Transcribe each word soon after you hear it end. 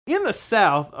In the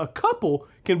South, a couple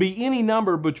can be any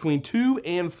number between 2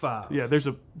 and 5. Yeah, there's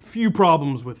a few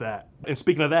problems with that. And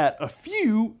speaking of that, a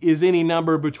few is any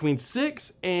number between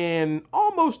 6 and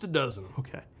almost a dozen.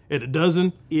 Okay. And a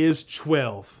dozen is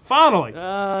 12. Finally,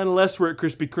 unless we're at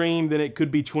Krispy Kreme, then it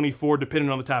could be 24,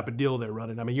 depending on the type of deal they're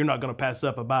running. I mean, you're not going to pass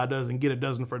up a buy a dozen, get a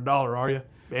dozen for $1, are you?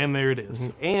 And there it is.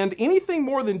 Mm-hmm. And anything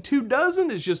more than 2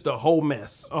 dozen is just a whole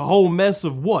mess. A whole mess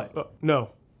of what? No,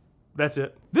 that's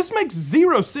it. This makes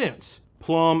 0 sense.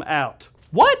 Plumb out.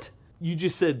 What? You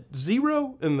just said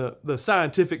 0, and the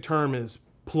scientific term is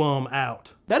plumb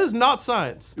out. That is not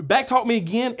science. Backtalk me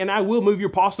again, and I will move your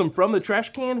possum from the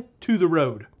trash can to the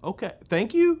road. Okay,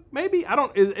 thank you, maybe? I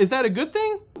don't, is that a good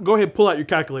thing? Go ahead, pull out your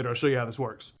calculator. I'll show you how this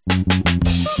works.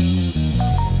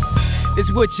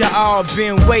 It's what y'all all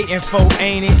been waiting for,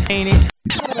 ain't it?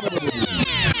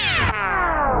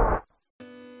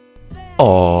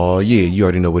 Oh yeah, you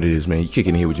already know what it is, man. You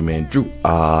kicking in here with your man Drew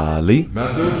Ali.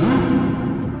 Master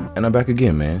Drew. And I'm back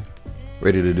again, man.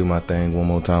 Ready to do my thing one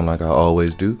more time like I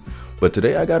always do. But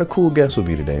today I got a cool guest with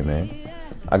me today, man.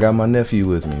 I got my nephew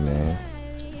with me, man.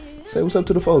 Say what's up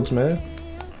to the folks, man.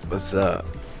 What's up?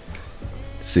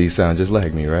 See, sound just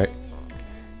like me, right?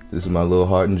 This is my little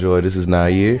heart and joy. This is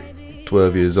Nyier,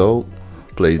 12 years old,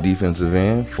 plays defensive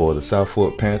end for the South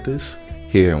Fork Panthers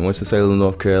here in Winston-Salem,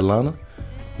 North Carolina.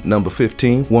 Number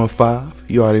 15, 1-5.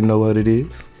 You already know what it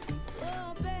is.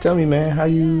 Tell me, man, how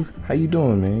you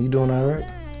doing, man? You doing all right?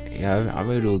 Yeah, I'm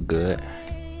really doing good.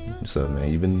 What's up,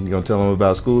 man? You gonna tell them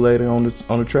about school later on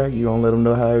the track? You gonna let them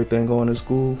know how everything going in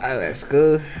school? That's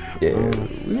good. Yeah,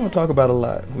 we gonna talk about a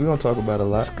lot.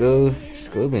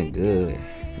 School been good.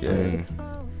 Yeah.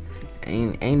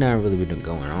 Ain't nothing really been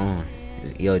going on.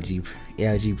 Just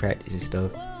ELG practice and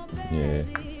stuff. Yeah.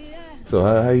 So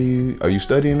are you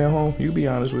studying at home? You be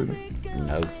honest with me.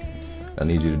 No. I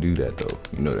need you to do that though.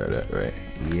 You know that, right?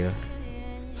 Yeah.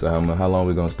 So how long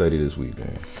we gonna study this week,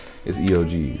 man? It's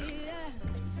EOGs.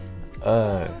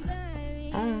 I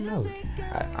don't know.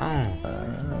 I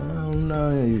don't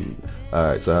know. All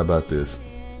right. So how about this?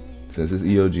 Since it's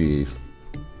EOGs,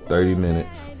 30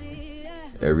 minutes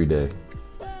every day.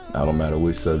 I don't matter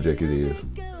which subject it is.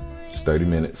 Just 30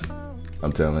 minutes.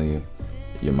 I'm telling you,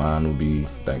 your mind will be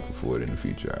thankful for it in the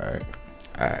future.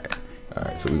 All right.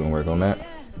 So we gonna work on that.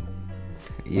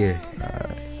 Yeah. All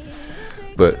right.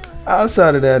 But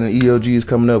outside of that, and EOG is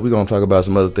coming up, we're going to talk about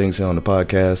some other things here on the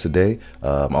podcast today.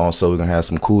 Also, we're going to have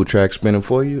some cool tracks spinning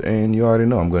for you. And you already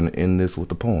know I'm going to end this with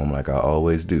a poem like I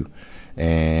always do.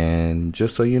 And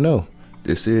just so you know,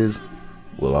 this is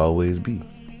Will Always Be,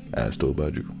 as told by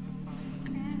Drew.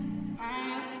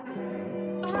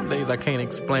 Some days I can't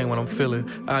explain what I'm feeling.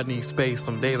 I need space.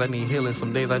 Some days I need healing.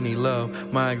 Some days I need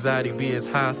love. My anxiety be as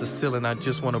high as the ceiling. I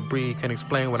just wanna breathe. Can't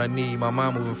explain what I need. My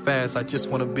mind moving fast. I just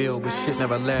wanna build, but shit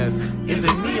never lasts. Is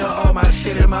it me or all my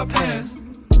shit in my past?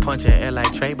 Punching air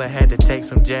like Trey, but had to take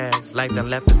some jabs. Life done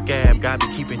left the scab. Gotta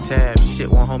be keeping tabs. Shit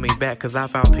won't hold me back, cause I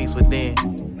found peace within.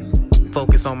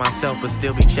 Focus on myself, but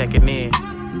still be checking in.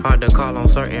 Hard to call on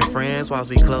certain friends whilst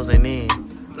we closing in.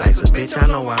 Life's a bitch, I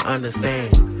know I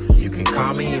understand. You can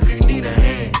call me if you need a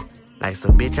hand. Life's a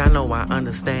bitch, I know I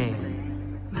understand.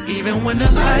 Even when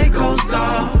the light goes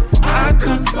dark, I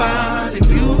confide in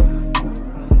you.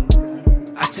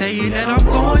 I tell you that I'm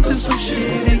going through some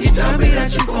shit, and you tell me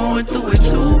that you're going through it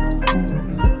too.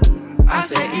 I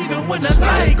said even when the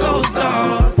light goes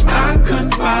dark, I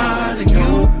confide in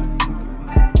you.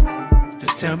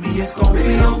 Just tell me it's gonna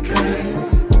be okay,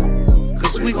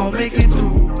 cause we gon' make it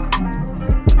through.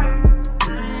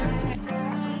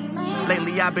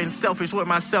 Lately I've been selfish with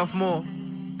myself more.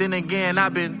 Then again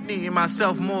I've been needing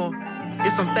myself more.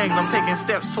 It's some things I'm taking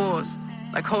steps towards,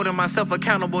 like holding myself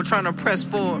accountable, trying to press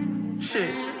forward.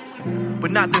 Shit.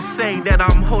 But not to say that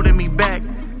I'm holding me back.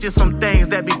 Just some things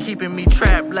that be keeping me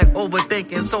trapped, like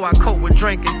overthinking, so I cope with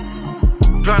drinking.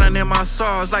 Drowning in my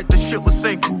sorrows like the shit was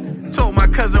sinking. Told my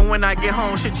cousin when I get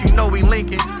home, shit you know we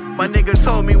linking. My nigga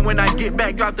told me when I get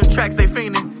back, drop them tracks they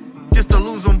fiending. Just to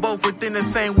lose them both within the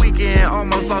same weekend.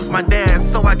 Almost lost my dad,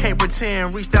 so I can't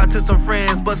pretend. Reached out to some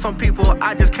friends, but some people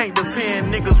I just can't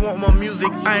depend. Niggas want more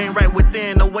music, I ain't right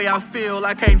within. The way I feel,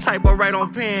 I can't type or write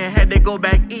on pen. Had to go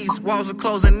back east, walls are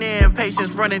closing in.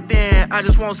 Patience running thin, I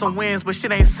just want some wins, but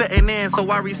shit ain't setting in, so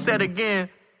I reset again.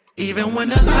 Even when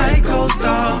the light goes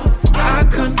dark, I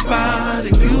confide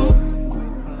in you.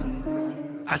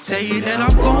 I tell you that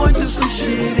I'm going through some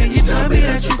shit, and you tell me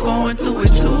that you're going through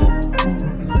it too.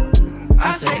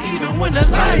 I said even when the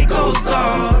light goes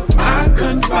dark, I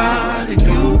confide in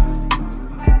you.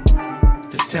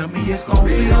 Just tell me it's gonna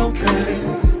be okay,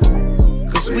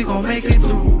 cause we gon' make it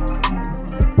through.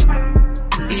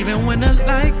 Even when the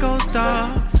light goes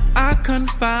dark,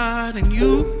 confide in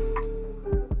you.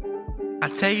 I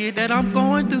tell you that I'm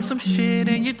going through some shit,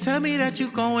 and you tell me that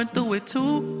you're going through it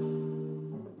too.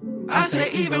 I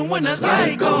say even when the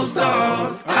light goes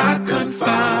dark, I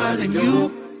confide in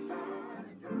you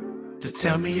to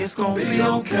tell me it's gonna be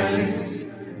okay,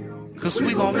 'cause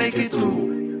we gonna make it through.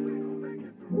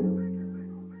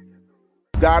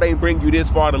 God ain't bring you this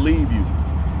far to leave you.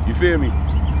 You feel me?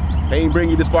 He ain't bring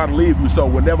you this far to leave you. So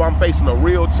whenever I'm facing a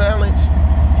real challenge,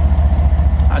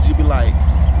 I just be like,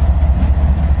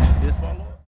 this far, Lord.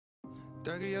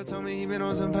 Durkio told me he been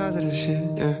on some positive shit,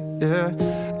 yeah.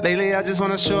 Lately I just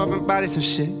wanna show up and body some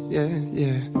shit,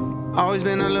 yeah. Always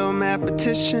been a little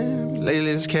mathematician.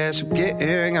 Lately this cash I'm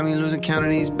getting got me losing count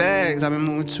of these bags. I've been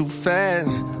moving too fast.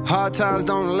 Hard times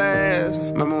don't last.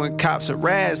 Remember when cops are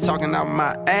rats talking out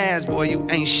my ass? Boy, you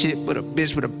ain't shit but a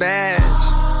bitch with a badge.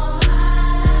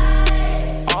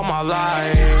 All my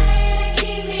life,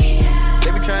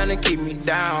 they be trying to keep me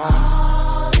down.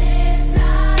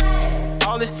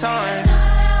 All this time,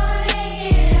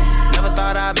 never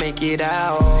thought I'd make it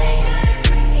out.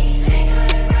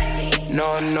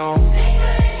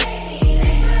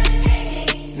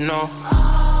 No.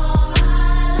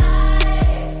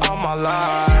 All my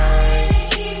life,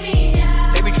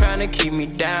 they be trying to keep me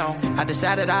down. I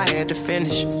decided I had to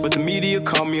finish, but the media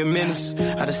called me a menace.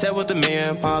 I just sat with the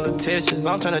men politicians.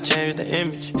 I'm trying to change the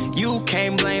image. You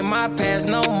can't blame my past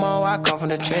no more. I come from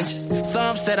the trenches.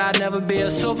 Some said I'd never be a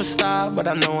superstar, but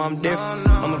I know I'm different.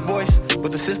 I'm the voice, but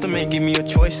the system ain't give me a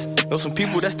choice. Know some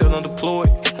people that's still unemployed.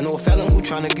 I know a felon who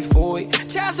trying to get forward.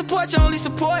 Child support, your only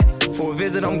support. For a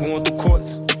visit, I'm going through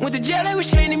courts. Went to jail, they was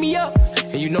chaining me up.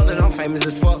 And you know that I'm famous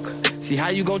as fuck. See how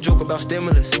you gon' joke about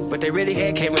stimulus, but they really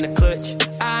had came in the clutch.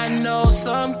 I know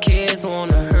some kids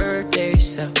wanna hurt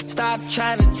themselves. Stop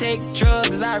trying to take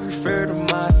drugs, I refer to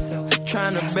myself.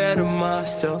 Trying to better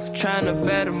myself, trying to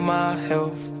better my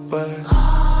health. But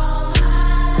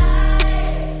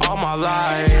all my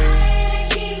life,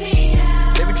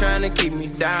 they be trying to keep me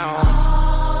down.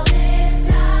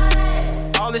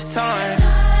 All this time,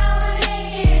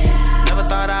 never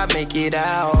thought I'd make it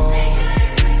out.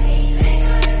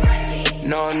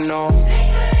 No.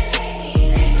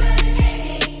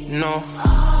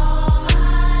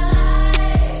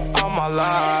 All my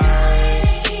life,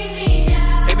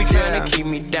 they be trying to keep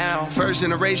me down. First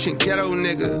generation ghetto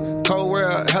nigga. Cold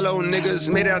world, hello niggas.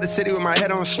 Made it out the city with my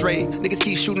head on straight. Niggas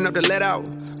keep shooting up the let out.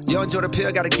 Yo, enjoy the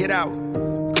pill, gotta get out.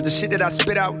 Cause the shit that I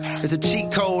spit out is a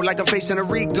cheat code, like I'm facing a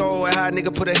Rico. And how a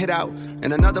nigga put a hit out.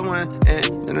 And another one,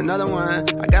 and another one.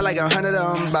 I got like 100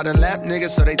 of them by the lap niggas,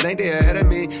 so they think they ahead of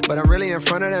me. But I'm really in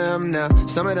front of them now.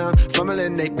 Some of them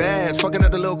fumbling they bags, fucking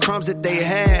up the little crumbs that they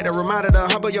had. A reminder to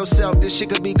humble yourself, this shit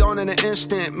could be gone in an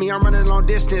instant. Me, I'm running long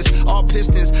distance, all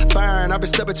pistons firing. I've been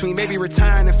stuck between maybe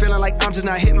retiring and feeling like I'm just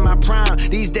not hitting my prime.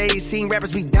 These days, seeing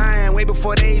rappers be dying way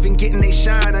before they even getting they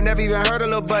shine. I never even heard a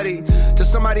little buddy till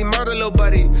somebody murder little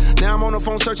buddy. Now I'm on the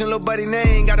phone searching little buddy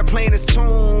name. Got her playing his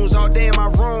tunes all day in my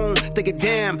room. Thinking,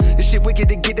 damn, this shit wicked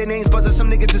to get their names buzzing. Some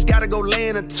niggas just gotta go lay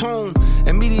in a tomb.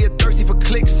 And media thirsty for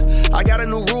clicks. I got a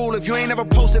new rule. If you ain't ever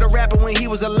posted a rapper when he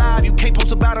was alive, you can't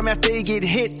post about him after he get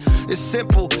hit. It's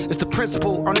simple, it's the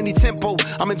principle. On any tempo,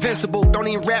 I'm invincible. Don't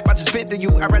even rap, I just vent to you.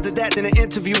 I'd rather that than an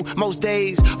interview most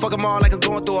days. Fuck them all like I'm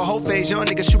going through a whole phase. Young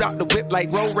niggas shoot out the whip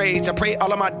like road rage. I pray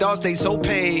all of my dogs stay so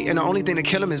paid. And the only thing to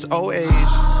kill them is old age.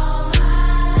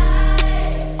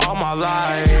 All my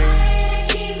life,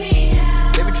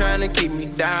 they be trying to keep me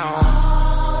down.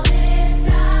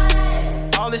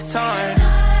 All this time,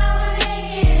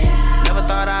 never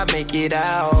thought I'd make it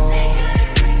out.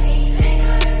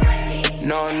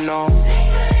 No.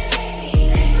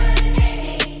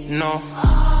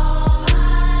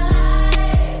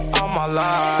 All my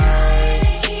life,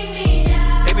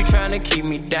 they be trying to keep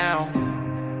me down.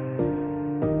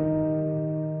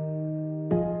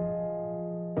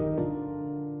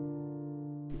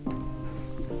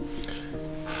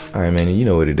 All right, man, you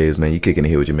know what it is, man. You kicking it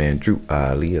here with your man, Drew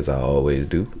Ali, as I always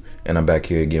do. And I'm back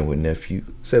here again with Nephew.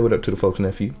 Say what up to the folks,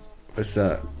 Nephew. What's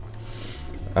up?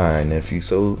 All right, Nephew.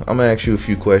 So I'm going to ask you a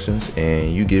few questions,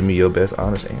 and you give me your best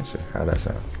honest answer. How that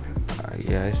sound?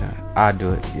 Yeah, I'll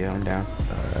do it. Yeah, I'm down.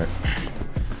 All right.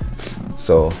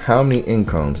 So how many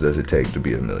incomes does it take to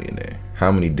be a millionaire?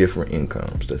 How many different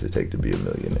incomes does it take to be a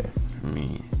millionaire? I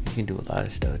mean, you can do a lot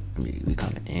of stuff to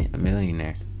become a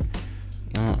millionaire.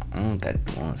 I don't gotta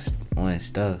do one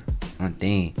stuff, one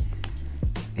thing.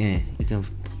 Yeah, you can,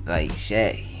 like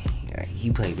Shaq,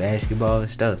 he play basketball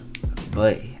and stuff,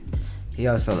 but he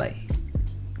also like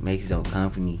make his own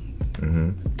company,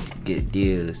 to get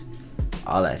deals,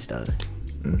 all that stuff.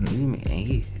 And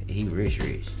he rich.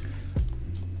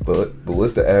 But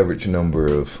what's the average number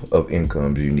of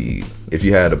incomes you need? If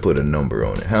you had to put a number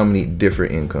on it, how many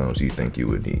different incomes do you think you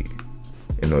would need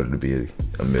in order to be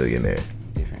a millionaire?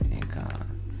 Different income.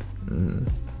 Mm-hmm.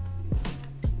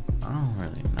 I don't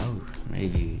really know.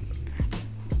 Maybe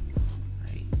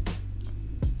like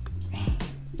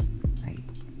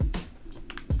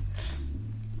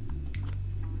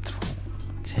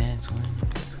 10,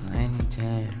 20,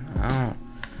 10. I don't.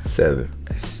 7.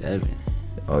 7.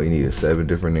 Oh, you need 7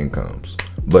 different incomes,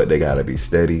 but they gotta be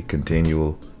steady,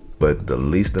 continual. But the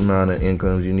least amount of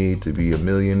incomes you need to be a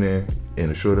millionaire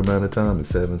in a short amount of time is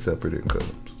 7 separate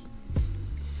incomes.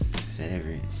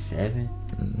 7.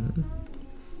 Mm-hmm.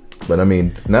 But I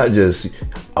mean, not just,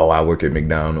 oh, I work at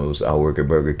McDonald's, I work at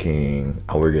Burger King,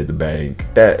 I work at the bank.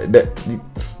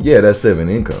 That's 7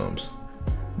 incomes.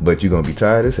 But you're gonna be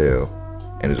tired as hell,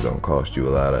 and it's gonna cost you a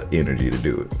lot of energy to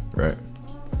do it, right?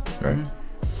 Right. Mm-hmm.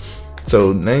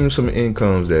 So name some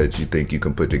incomes that you think you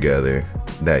can put together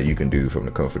that you can do from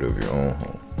the comfort of your own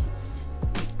home.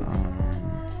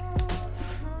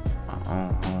 My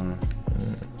own home.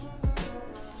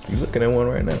 You looking at one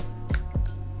right now?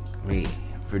 Wait,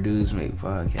 produce, make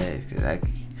podcasts, cause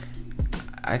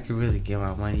I could really get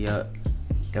my money up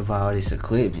and buy all this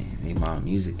equipment, make my own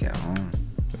music at home.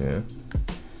 Yeah,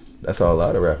 that's how a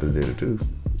lot of rappers did it too.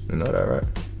 You know that, right?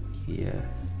 Yeah.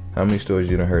 How many stories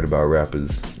you done heard about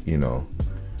rappers,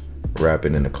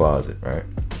 rapping in the closet, right?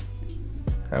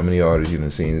 How many artists you done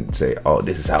seen say, oh,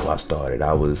 this is how I started.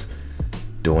 I was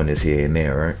doing this here and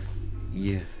there, right?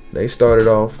 Yeah. They started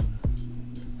off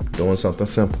doing something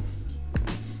simple,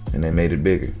 and they made it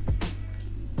bigger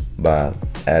by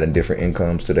adding different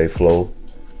incomes to their flow,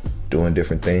 doing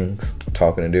different things,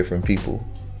 talking to different people,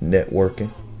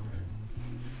 networking.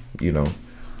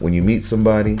 When you meet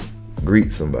somebody,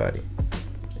 greet somebody.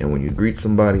 And when you greet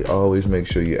somebody, always make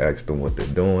sure you ask them what they're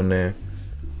doing there,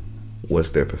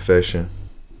 what's their profession,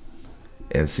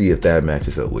 and see if that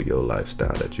matches up with your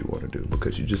lifestyle that you want to do,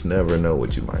 because you just never know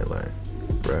what you might learn,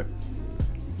 right?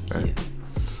 Yeah.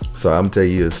 So I'm tell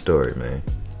you a story, man.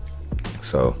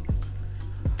 So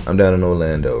I'm down in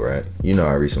Orlando, right?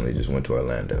 I recently just went to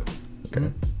Orlando. Okay.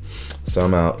 Mm-hmm. So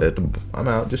I'm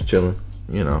out just chilling,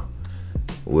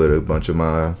 with a bunch of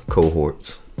my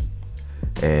cohorts.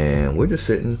 And we're just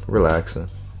sitting, relaxing.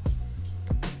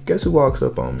 Guess who walks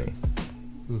up on me?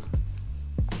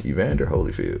 Evander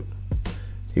Holyfield.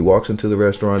 He walks into the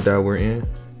restaurant that we're in.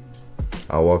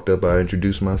 I walked up, I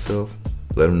introduced myself,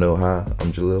 let him know, hi,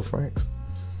 I'm Jaleel Franks.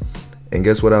 And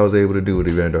guess what I was able to do with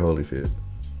Evander Holyfield?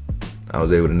 I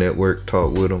was able to network,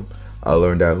 talk with him. I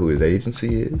learned out who his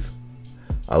agency is.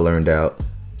 I learned out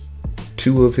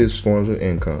 2 of his forms of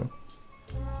income.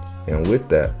 And with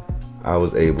that, I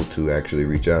was able to actually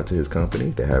reach out to his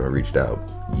company. They haven't reached out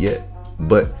yet,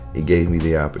 but it gave me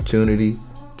the opportunity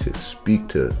to speak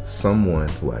to someone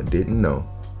who I didn't know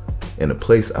in a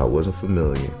place I wasn't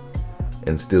familiar,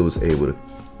 and still was able to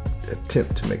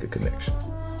attempt to make a connection.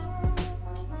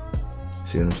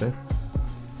 See what I'm saying?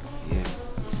 Yeah.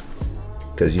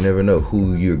 Because you never know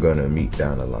who you're going to meet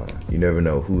down the line. You never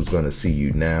know who's going to see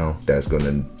you now that's going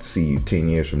to see you 10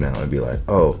 years from now and be like,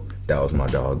 oh, that was my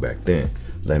dog back then.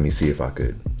 Let me see if I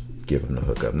could give him the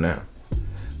hookup now.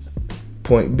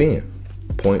 Point being,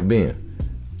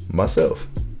 myself,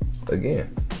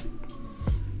 again.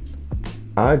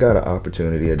 I got an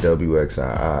opportunity at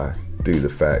WXII through the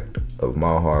fact of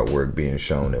my hard work being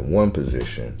shown in one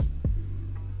position,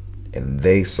 and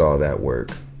they saw that work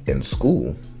in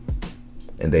school,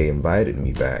 and they invited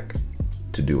me back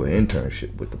to do an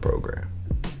internship with the program.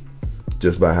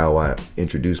 Just by how I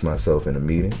introduced myself in a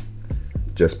meeting,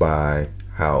 just by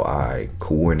how I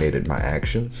coordinated my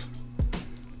actions,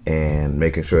 and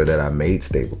making sure that I made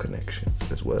stable connections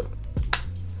as well.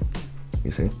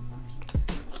 You see?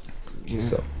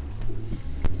 Yeah.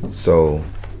 So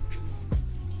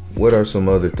what are some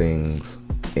other things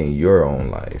in your own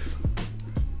life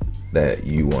that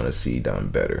you want to see done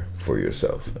better for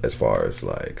yourself, as far as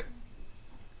like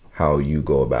how you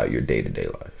go about your day-to-day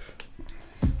life?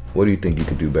 What do you think you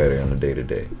could do better on a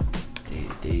day-to-day?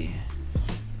 Day-to-day.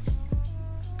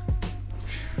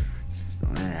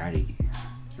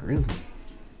 Really,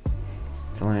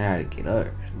 to learn how to get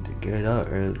up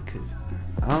early, cause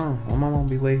my mom won't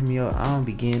be waking me up. I don't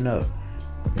be getting up.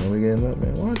 You don't be getting up,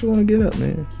 man? Why don't you want to get up,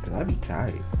 man? Cause I be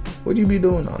tired. What do you be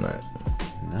doing all night?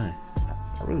 None.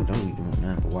 I really don't be doing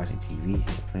nothing but watching TV,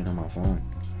 or playing on my phone.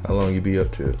 How long you be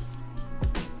up till?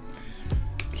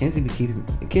 Kenzie be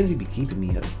keeping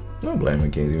me up. Don't blame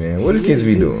Kenzie, man. What did Kenzie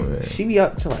be doing, man? She be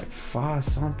up till like 5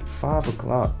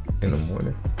 o'clock in the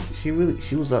morning. She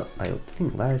was up, like, I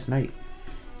think last night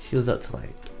she was up till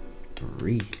like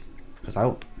 3, cause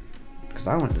Cause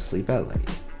I went to sleep at like,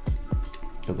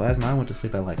 the last night I went to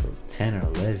sleep at like 10 or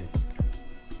 11.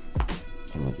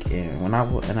 And when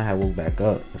I had woke back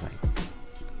up at like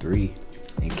 3,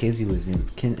 and Kenzie was in.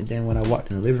 And then when I walked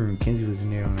in the living room, Kenzie was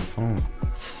in there on her phone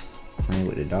playing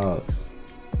with the dogs.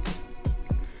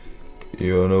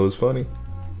 You don't know what's funny?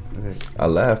 Okay. I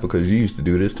laugh because you used to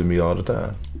do this to me all the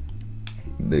time.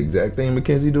 The exact thing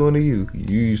Mackenzie doing to you,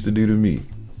 you used to do to me.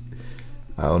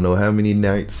 I don't know how many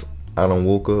nights I done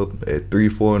woke up at 3,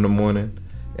 4 in the morning,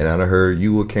 and I done heard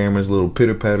you or Cameron's little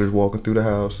pitter patters walking through the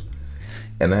house,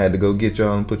 and I had to go get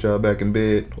y'all and put y'all back in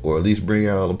bed, or at least bring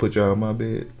y'all and put y'all in my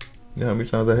bed. You know how many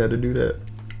times I had to do that?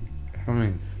 How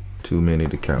many? Too many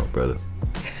to count, brother.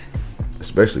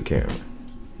 Especially Cameron.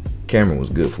 Cameron was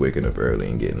good for waking up early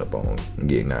and getting up on and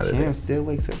getting out of there. Cam still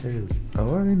wakes up early. I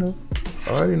already know.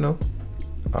 I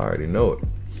already know it.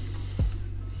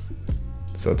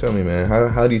 So tell me, man,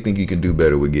 how do you think you can do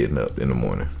better with getting up in the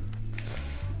morning?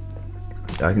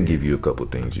 I can give you a couple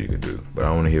things you could do, but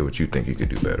I want to hear what you think you could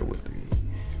do better with it.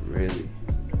 Really?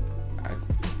 I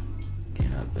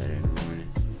get up better in the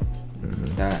morning. Mm-hmm.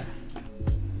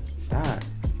 Stop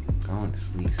going to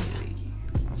sleep so late.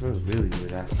 Really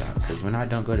would I stop? Because when I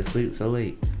don't go to sleep so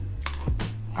late,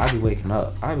 I'll be waking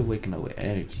up with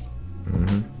energy.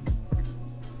 Mm-hmm.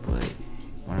 But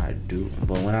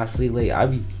when I sleep late, I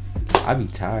be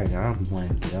tired and I don't be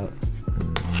wanting to get up.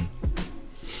 Mm-hmm.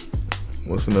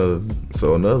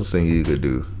 Another thing you could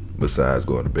do besides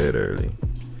going to bed early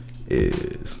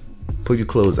is put your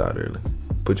clothes out early.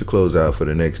 Put your clothes out for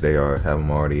the next day or have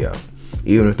them already out,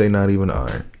 even if they're not even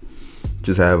ironed.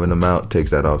 Just having them out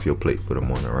takes that off your plate for the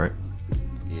morning, right?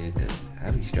 Yeah, because I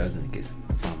be struggling to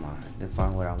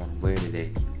find what I want to wear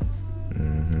today.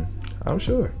 Mm-hmm. I'm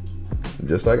sure.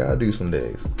 Just like I do some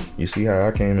days. You see how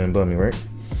I came in bummy, right?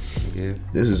 Yeah.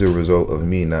 This is a result of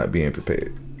me not being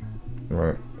prepared,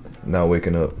 right? Not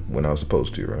waking up when I was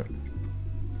supposed to, right?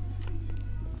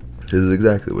 This is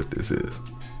exactly what this is.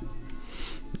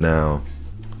 Now,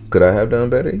 could I have done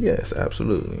better? Yes,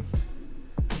 absolutely.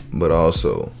 But I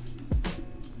also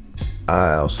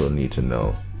need to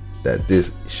know that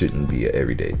this shouldn't be an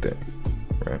everyday thing,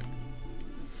 right?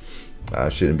 I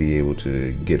shouldn't be able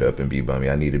to get up and be bummy.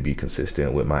 I need to be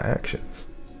consistent with my actions.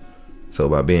 So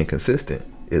by being consistent,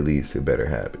 it leads to better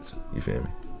habits. You feel me?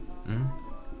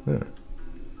 Mm-hmm. Yeah.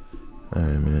 All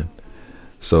right, man.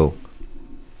 So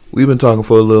we've been talking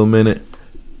for a little minute.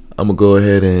 I'm going to go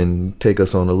ahead and take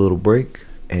us on a little break.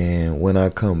 And when I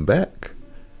come back,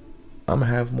 I'm going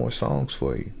to have more songs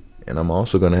for you. And I'm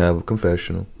also going to have a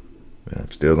confessional. And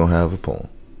I'm still going to have a poem.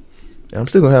 And I'm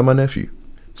still going to have my nephew.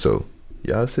 So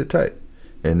y'all sit tight.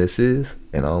 And this is,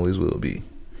 and always will be,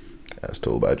 As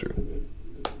Told by Drew.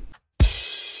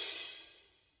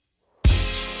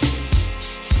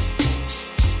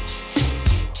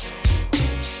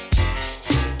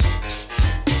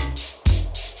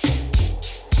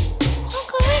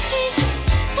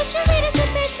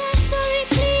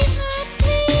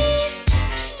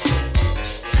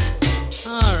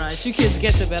 You kids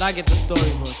get to bed, I get the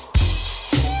storybook.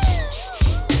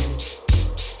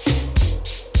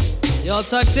 Y'all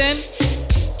tucked in?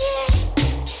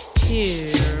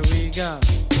 Here we go.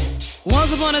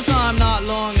 Once upon a time, not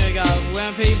long ago,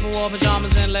 when people wore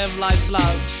pajamas and lived life slow,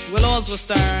 where laws were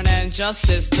stern and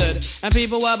justice stood, and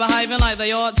people were behaving like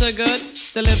they ought to good,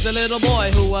 there lived a little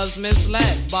boy who was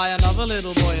misled by another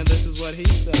little boy, and this is what he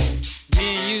said.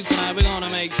 Me and you tonight, we're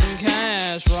gonna make some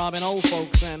cash, robbing old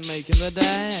folks and making the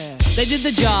dash. They did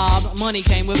the job, money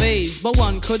came with ease, but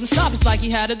one couldn't stop, it's like he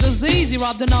had a disease. He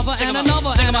robbed another and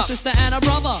another, and a sister and a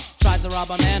brother. Tried to rob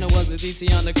a man who was a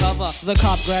DT undercover. The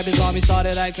cop grabbed his arm, he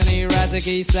started acting erratic.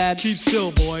 He said, "Keep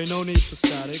still, boy, no need for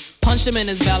static." Punched him in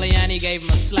his belly and he gave him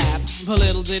a slap. But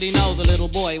little did he know the little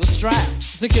boy was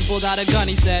strapped. The kid pulled out a gun,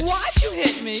 he said, "Why'd you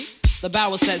hit me?" The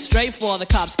barrel set straight for the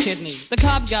cop's kidney. The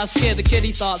cop got scared, the kid he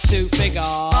starts to figure,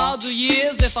 I'll do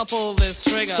years if I pull this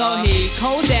trigger. So he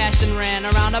cold dashed and ran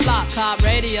around the block. Cop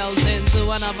radios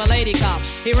into another lady cop.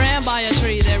 He ran by a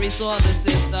tree, there he saw the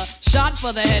sister. Shot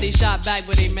for the head, he shot back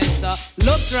but he missed her.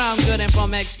 Looked round good and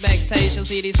from expectations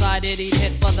he decided he'd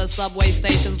hit for the subway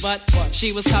stations. But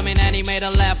she was coming and he made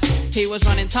a left. He was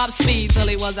running top speed till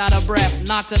he was out of breath.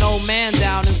 Knocked an old man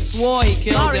down and swore he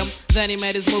killed him. Then he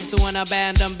made his move to an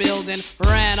abandoned building.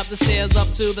 Ran up the stairs up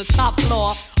to the top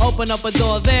floor. Opened up a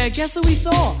door there, guess who he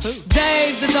saw? Who?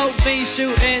 Dave, the dope fiend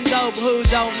shooting dope. Who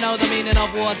don't know the meaning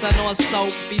of water nor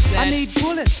soap? He said, "I need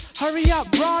bullets, hurry up,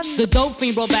 run." The dope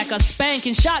fiend brought back a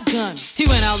spanking shotgun. He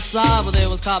went outside but there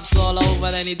was cops all over,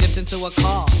 then he dipped into a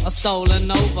car, a stolen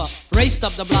Nova. Raced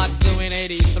up the block doing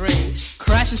 83,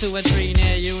 crashed into a tree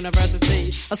near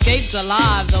University. Escaped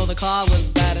alive though the car was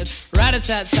battered,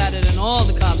 rat-a-tat-tatted and all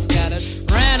the cops scattered.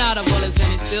 Ran out of bullets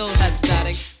and he still had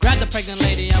static. Grabbed the pregnant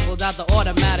lady and pulled out the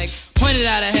automatic. Pointed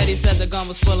at her head, he said the gun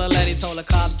was full of lead. He told the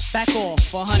cops, back off,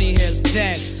 for honey here's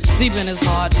dead. Deep in his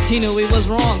heart, he knew he was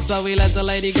wrong, so he let the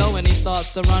lady go and he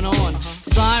starts to run on.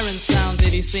 Sirens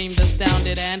sounded, he seemed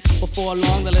astounded, and before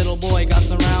long the little boy got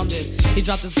surrounded. He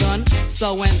dropped his gun,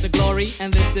 so went the glory,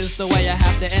 and this is the way I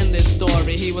have to end this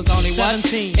story. He was only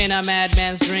 17, in a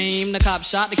madman's dream. The cop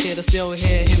shot the kid, I still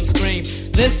hear him scream.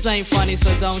 This ain't funny,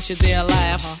 so don't you dare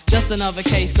laugh. Just another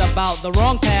case about the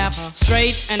wrong path.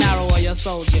 Straight and narrow or your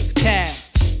soul gets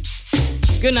cast.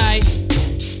 Good night.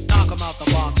 Knock him out the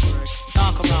box, Rick.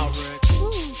 Knock him out, Rick. Ooh,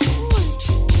 boy.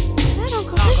 That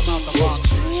Uncle Ricky is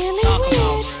really weird. I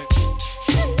know,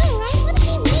 right? What does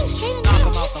he mean, straight and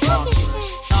narrow? Your soul gets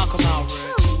cast. Knock him out, Rick.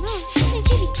 Oh, no. I think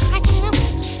he be cracking it up.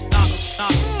 Knock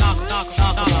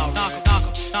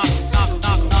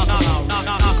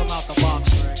him out the box,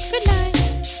 Rick. Good night.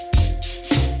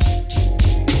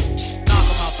 Knock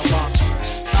him out the box,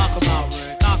 Rick. Knock him out,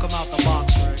 Rick. Knock him out the box,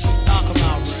 Rick. Knock him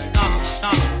out, Rick. Knock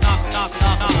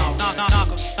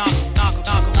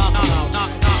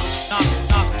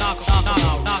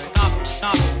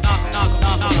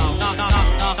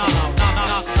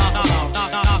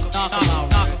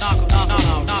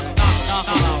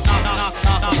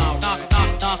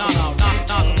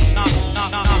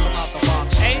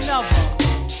Ain't never.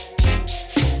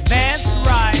 Vance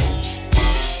Wright.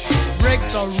 Rick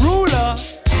the Ruler.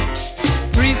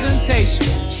 Presentation.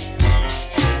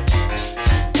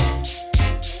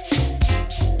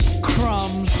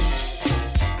 Crumbs.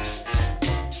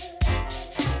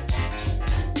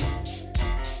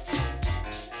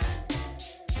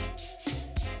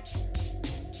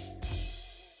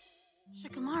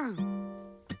 Shikamaru,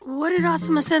 what did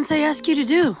Asuma-sensei ask you to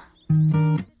do?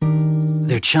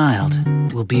 Their child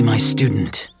will be my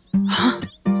student. Huh?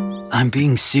 I'm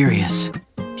being serious.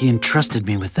 He entrusted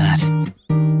me with that.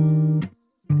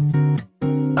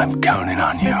 I'm counting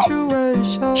on you,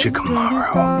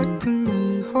 Shikamaru.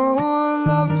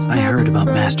 I heard about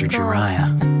Master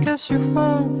Jiraiya.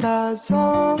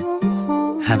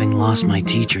 Having lost my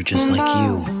teacher just like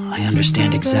you, I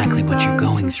understand exactly what you're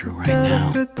going through right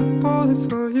now.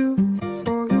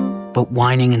 But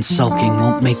whining and sulking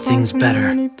won't make things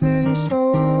better.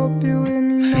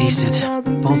 Face it,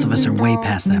 both of us are way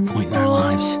past that point in our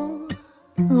lives.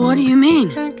 What do you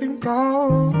mean?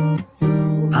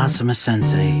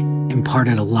 Asuma-sensei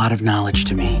imparted a lot of knowledge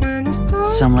to me.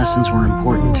 Some lessons were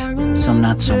important, some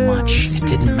not so much. It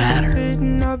didn't matter.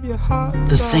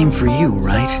 The same for you,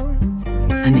 right?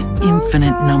 An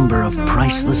infinite number of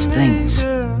priceless things.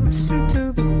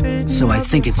 So I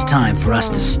think it's time for us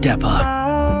to step up.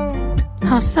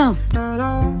 How so?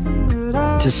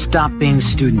 To stop being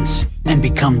students and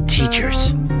become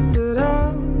teachers.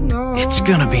 It's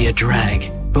gonna be a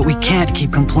drag, but we can't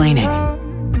keep complaining.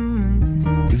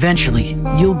 Eventually,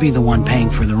 you'll be the one paying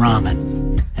for the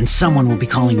ramen, and someone will be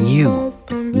calling you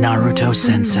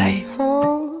Naruto-sensei.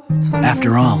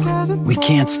 After all, we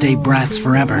can't stay brats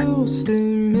forever.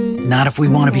 Not if we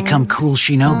want to become cool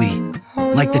shinobi,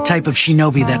 like the type of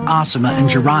shinobi that Asuma and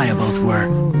Jiraiya both were.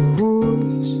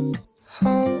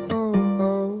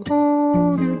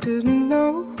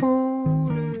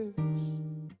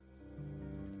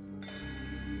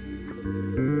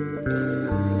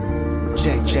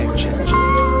 Check.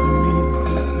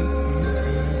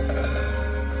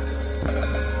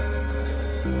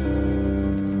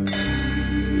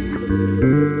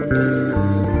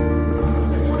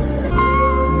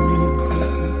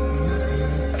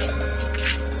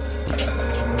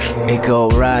 It go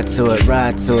ride to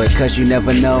it, cause you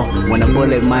never know when a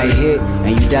bullet might hit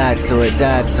and you die to it.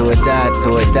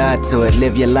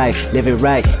 Live your life, live it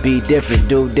right, be different,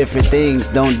 do different things,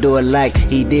 don't do it like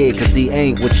he did, cause he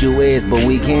ain't what you is, but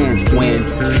we can win.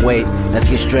 Wait, let's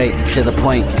get straight to the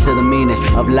point, to the meaning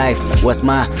of life. What's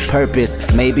my purpose?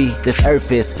 Maybe this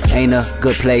earth ain't a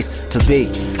good place to be.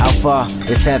 How far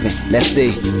is heaven? Let's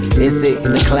see. Is it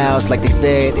in the clouds like they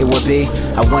said it would be?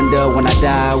 I wonder when I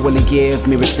die, will he give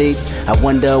me receipts? I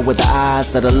wonder with the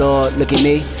eyes of the Lord. Look at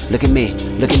me, look at me,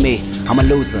 look at me. I'm a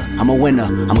loser, I'm a winner,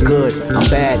 I'm good, I'm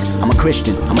bad, I'm a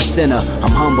Christian, I'm a sinner,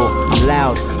 I'm humble, I'm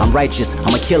loud, I'm righteous,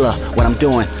 I'm a killer. What I'm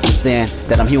doing, I'm understand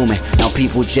that I'm human. Now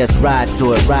people just ride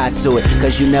to it,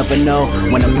 cause you never know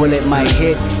when a bullet might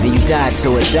hit and you die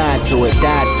to it, die to it,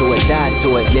 die to it, die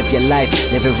to it. Live your life,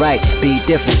 live it right, be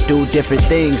different, do different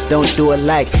things, don't do it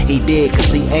like he did,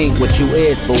 cause he ain't what you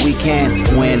is, but we can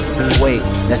win. Wait,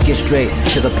 let's get straight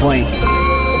to the point.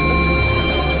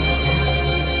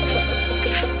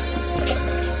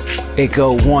 It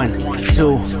go 1,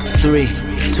 2, 3,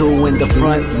 2 in the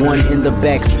front, 1 in the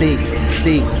back seat.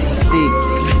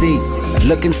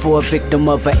 Looking for a victim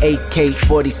of a AK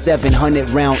 4700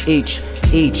 round each.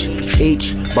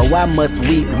 But why must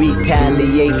we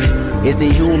retaliate? Is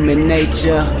it human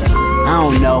nature? I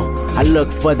don't know. I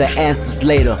look for the answers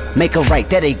later. Make a right,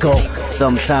 there they go.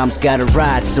 Sometimes gotta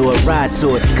ride to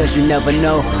it, cause you never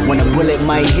know when a bullet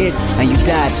might hit and you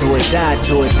die to it, die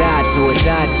to it, die to it,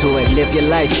 die to it. Live your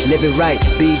life, live it right,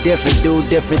 be different, do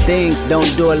different things,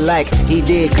 don't do it like he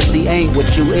did, cause he ain't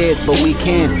what you is, but we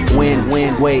can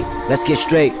win. Wait, let's get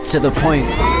straight to the point.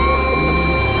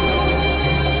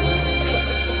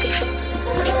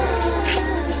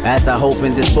 As I hope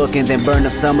in this book and then burn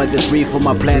up some of this reef for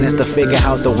my plan is to figure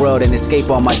out the world and escape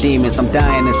all my demons. I'm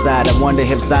dying inside, I wonder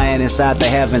if Zion inside the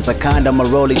heavens. A condom, a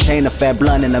rolling chain, a fat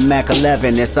blunt, and a Mac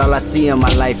 11. It's all I see in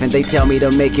my life and they tell me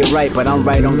to make it right, but I'm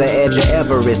right on the edge of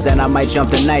Everest and I might jump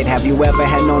tonight. Have you ever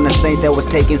had known a saint that was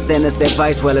taking sinners'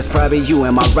 advice? Well, it's probably you.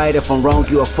 Am I right? If I'm wrong,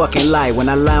 you a fucking lie. When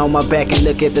I lie on my back and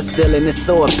look at the ceiling, it's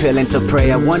so appealing to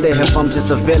pray. I wonder if I'm just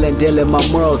a villain dealing my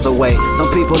morals away. Some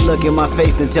people look in my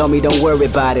face and tell me don't worry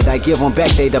about it. I give them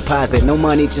back they deposit. No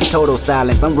money, just total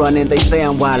silence. I'm running, they say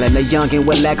I'm wildin'. A youngin'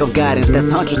 with lack of guidance. There's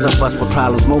hundreds of us with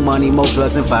problems. More money, more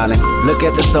drugs and violence. Look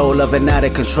at the soul of an out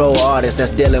of control artist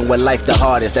that's dealing with life the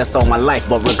hardest. That's all my life,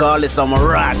 but regardless, I'ma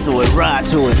ride to it,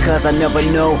 cause I never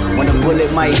know when a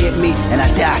bullet might hit me and I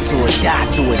die to it, die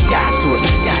to it, die to it,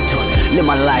 die to it. Live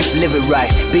my life, live it right,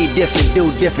 be different,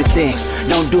 do different things.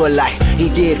 Don't do it like he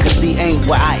did, cause he ain't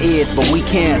what I is, but we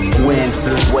can win.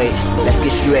 Wait, let's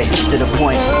get straight to the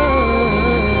point.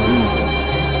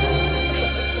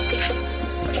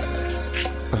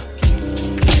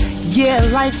 Yeah,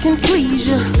 life can please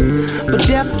you, but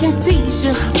death can tease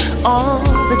you.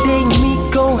 The day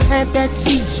Miko had that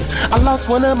seizure, I lost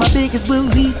one of my biggest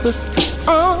believers.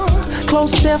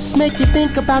 Close deaths make you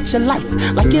think about your life,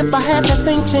 like if I had that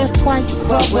same chance twice.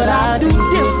 What would I do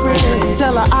different?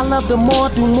 Tell her I love her more,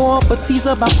 do more, but tease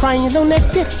her about crying on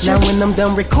that picture. Now when I'm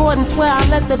done recording, swear I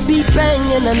let the beat bang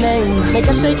in her name. Make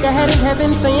her shake her head in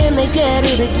heaven, saying they get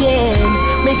it again.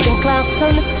 Make them clouds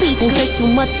turn to speakers. Take too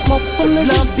much smoke from the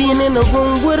love being in the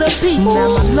room with her people. Now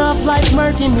my love life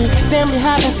murking me, family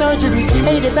having surgeries,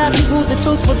 hated by people that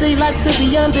chose for their life to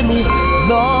be under me.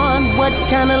 Lord, what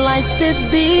kind of life is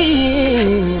this?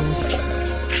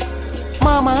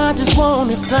 Mama, I just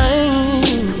wanna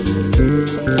sing.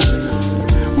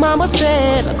 Mama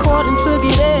said, according to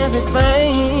get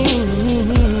everything,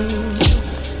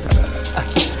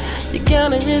 you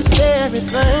gotta risk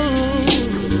everything.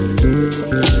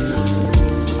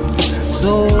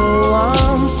 So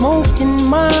I'm smoking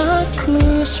my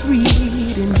kush,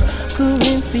 reading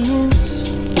Corinthians.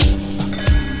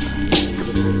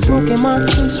 Smoking my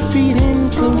kush, reading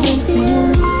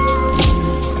Corinthians.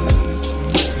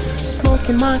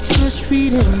 Smoking my kush,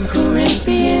 reading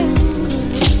Corinthians.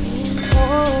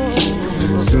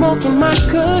 Oh, smoking my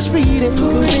kush, reading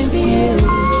Corinthians.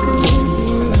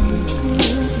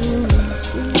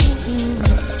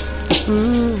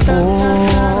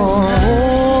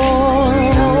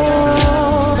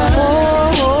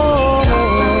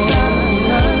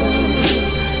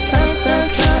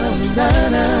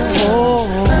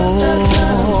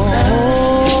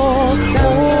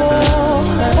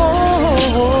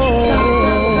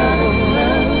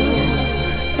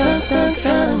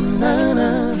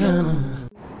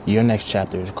 Your next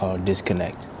chapter is called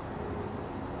Disconnect.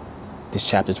 This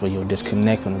chapter is where you'll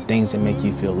disconnect from the things that make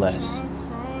you feel less,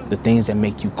 the things that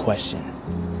make you question,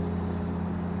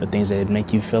 the things that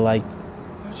make you feel like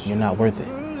you're not worth it.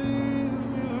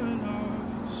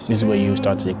 This is where you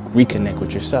start to reconnect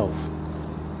with yourself,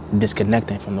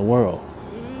 disconnecting from the world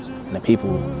and the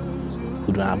people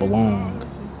who do not belong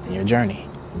in your journey.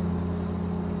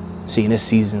 See, in this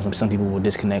season, some people will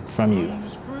disconnect from you,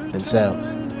 themselves.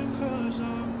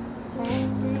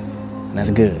 And that's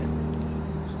good.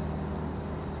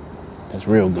 That's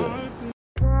real good.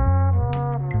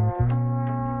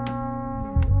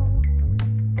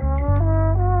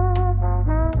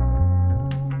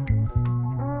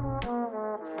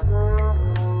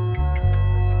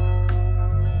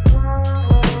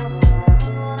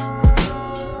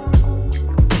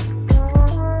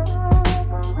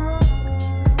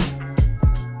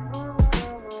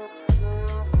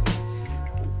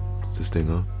 this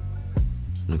thing on?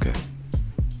 Okay.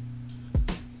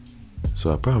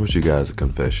 So I promised you guys a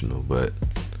confessional, but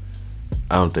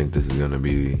I don't think this is gonna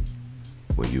be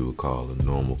what you would call a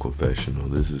normal confessional.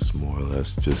 This is more or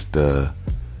less just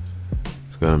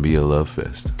it's gonna be a love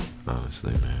fest,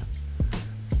 honestly, man.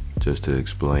 Just to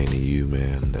explain to you,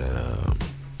 man, that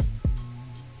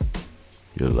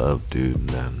you're loved,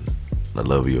 dude, and I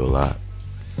love you a lot.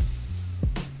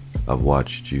 I've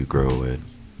watched you grow at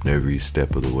every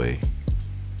step of the way,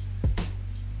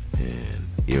 and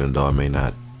even though I may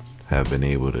not have been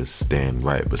able to stand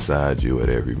right beside you at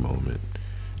every moment,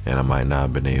 and I might not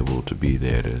have been able to be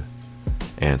there to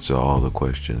answer all the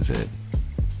questions at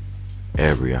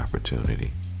every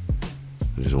opportunity,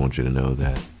 I just want you to know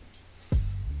that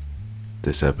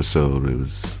this episode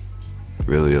was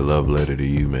really a love letter to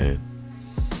you, man,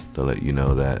 to let you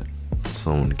know that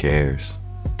someone cares.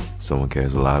 Someone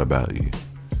cares a lot about you.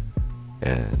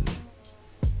 And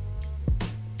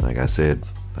like I said,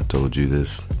 I told you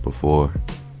this before,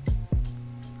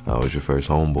 I was your first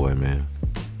homeboy, man.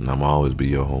 And I'm always be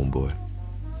your homeboy.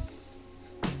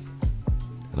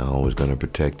 And I'm always gonna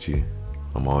protect you.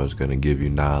 I'm always gonna give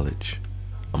you knowledge.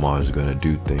 I'm always gonna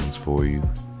do things for you,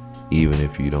 even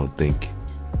if you don't think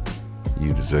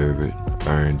you deserve it,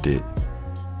 earned it,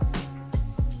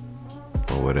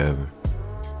 or whatever.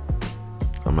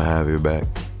 I'm gonna have your back.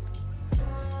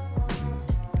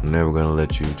 I'm never gonna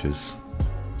let you just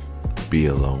be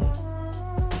alone.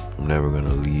 I'm never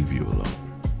gonna leave you alone.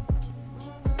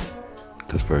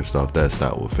 Because first off, that's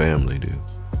not what family do.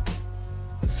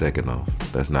 And second off,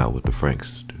 that's not what the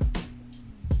Franks do.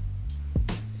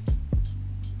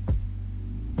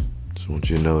 Just want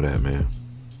you to know that, man.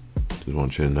 Just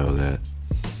want you to know that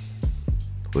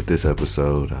with this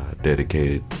episode, I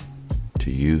dedicated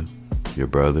to you, your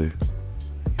brother,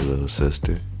 your little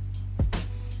sister.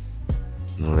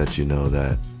 And I'll let you know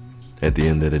that at the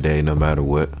end of the day, no matter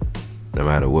what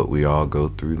we all go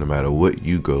through, no matter what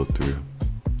you go through,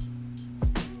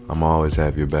 I'm always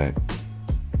have your back.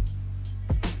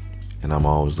 And I'm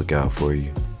always look out for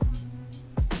you.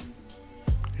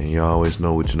 And you always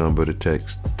know which number to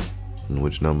text and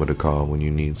which number to call when you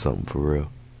need something for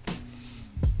real.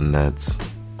 And that's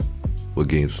what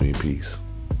gives me peace.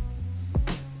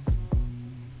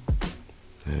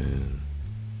 And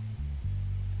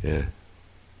yeah,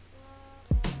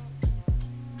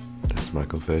 that's my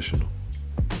confessional.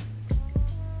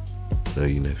 Love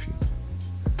you, nephew.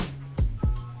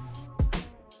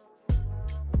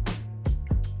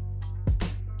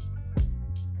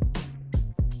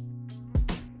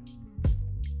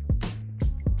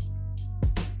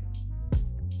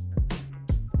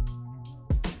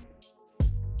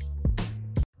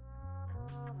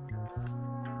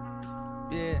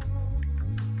 Yeah.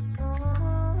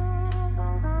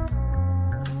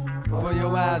 For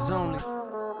your eyes only.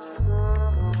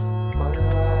 For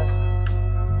your eyes.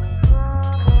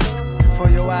 For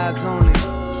your eyes only.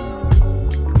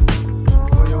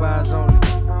 For your eyes only.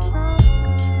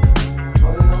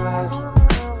 For your eyes.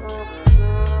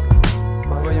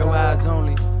 For your eyes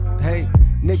only. Hey,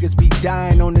 niggas be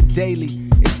dying on the daily.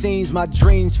 It seems my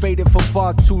dreams faded for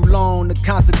far too long. The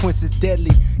consequences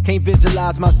deadly. Can't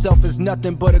visualize myself as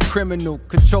nothing but a criminal.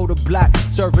 Control the block,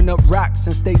 serving up rocks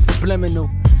and stay subliminal.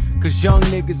 Cause young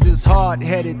niggas is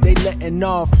hard-headed, they letting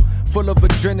off. Full of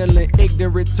adrenaline,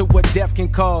 ignorant to what death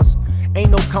can cause.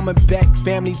 Ain't no coming back,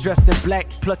 family dressed in black.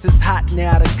 Plus it's hot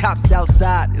now, the cops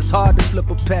outside. It's hard to flip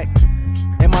a pack.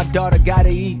 And my daughter gotta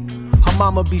eat. Her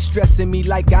mama be stressing me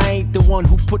like I ain't the one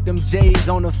who put them J's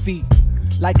on her feet.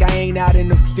 Like I ain't out in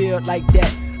the field like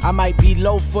that. I might be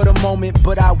low for the moment,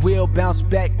 but I will bounce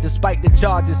back despite the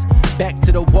charges. Back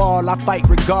to the wall, I fight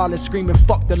regardless, screaming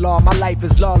fuck the law, my life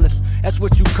is lawless. That's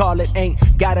what you call it, ain't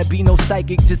gotta be no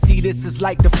psychic to see this is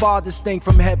like the farthest thing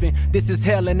from heaven. This is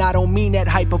hell and I don't mean that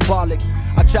hyperbolic.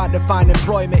 I tried to find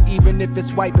employment even if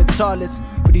it's white but tallest.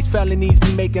 But these felonies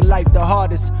be making life the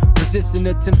hardest. Resisting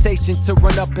the temptation to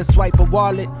run up and swipe a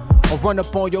wallet. Or run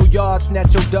up on your yard,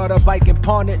 snatch your daughter bike and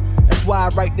pawn it. That's why I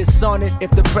write this sonnet.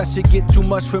 If the pressure get too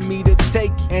much for me to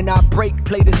take, and I break,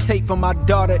 play this tape for my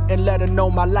daughter and let her know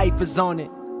my life is on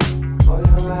it. For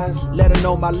your eyes. Let her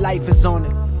know my life is on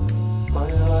it. For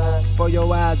your eyes. For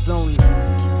your eyes only.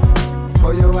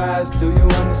 For your eyes, do you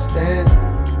understand?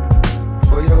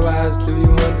 For your eyes, do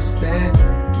you understand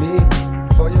me?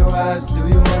 For your eyes, do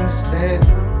you understand?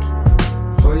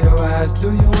 For your eyes,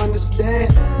 do you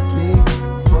understand me?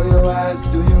 For your eyes,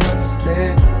 do you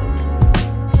understand?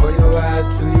 For your eyes,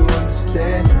 do you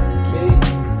understand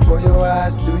me? For your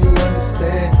eyes, do you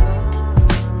understand?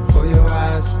 For your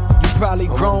eyes. You probably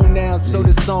grown now, so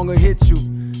this song will hit you.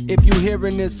 If you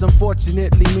hearing this,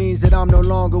 unfortunately means that I'm no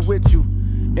longer with you.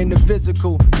 In the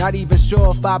physical, not even sure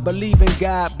if I believe in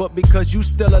God, but because you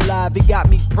still alive, it got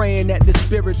me praying that the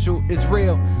spiritual is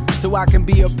real, so I can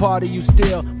be a part of you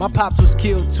still. My pops was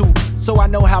killed too, so I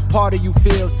know how part of you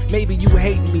feels. Maybe you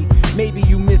hate me, maybe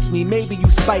you miss me, maybe you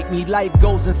spite me. Life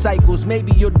goes in cycles,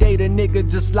 maybe you'll date a nigga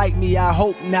just like me, I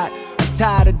hope not. I'm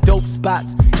tired of dope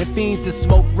spots and fiends to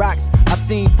smoke rocks. I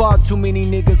seen far too many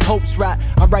niggas' hopes rot.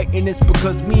 I'm writing this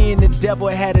because me and the devil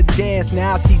had a dance.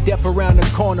 Now I see death around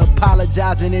the corner,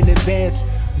 apologizing in advance.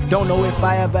 Don't know if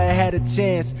I ever had a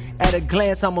chance. At a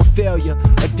glance, I'm a failure,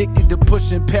 addicted to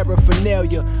pushing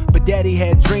paraphernalia. But daddy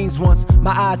had dreams once,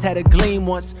 my eyes had a gleam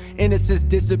once. Innocence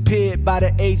disappeared by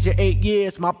the age of 8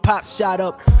 years. My pop shot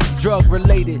up, drug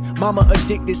related. Mama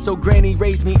addicted, so granny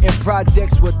raised me in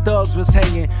projects where thugs was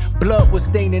hanging. Blood was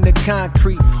staining the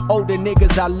concrete. Older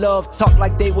niggas I love talk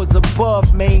like they was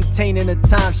above maintaining a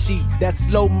timesheet. That's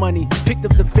slow money, picked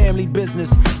up the family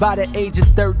business by the age of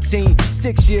 13.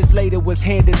 6 years later was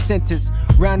handed sentence.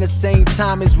 Around the same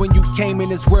time as when you came in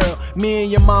this world. Me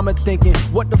and your mama thinking,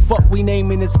 what the fuck we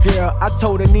naming this girl? I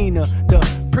told her Nina, the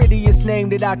prettiest name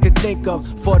that I could think of,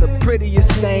 for the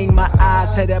prettiest thing my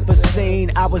eyes had ever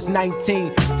seen. I was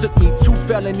 19, took me 2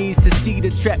 felonies to see the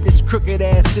trap this crooked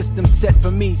ass system set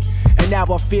for me. And now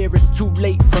I fear it's too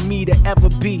late for me to ever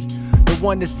be the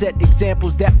one to set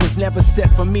examples that was never set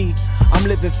for me. I'm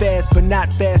living fast but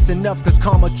not fast enough, cause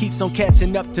karma keeps on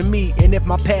catching up to me. And if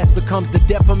my past becomes the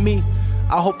death of me,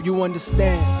 I hope you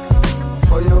understand.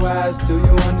 For your eyes, do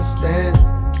you understand?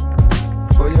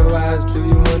 For your eyes, do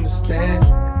you understand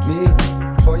me?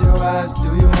 For your eyes,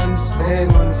 do you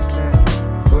understand?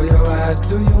 For your eyes,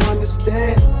 do you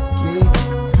understand me?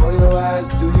 For your eyes,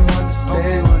 do you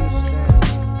understand?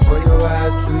 For your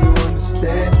eyes, do you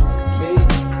understand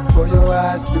me? For your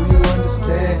eyes, do you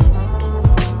understand?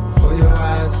 For your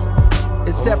eyes.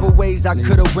 In several ways I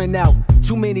could've went out,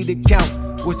 too many to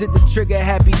count. Was it the trigger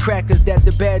happy crackers that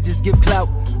the badges give clout?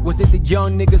 Was it the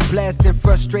young niggas blasting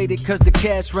frustrated cause the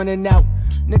cash running out?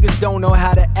 Niggas don't know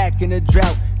how to act in a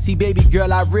drought. See baby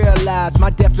girl, I realized my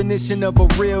definition of a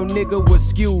real nigga was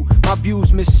skewed. My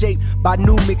views misshaped by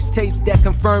new mixtapes that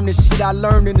confirm the shit I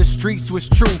learned in the streets was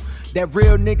true. That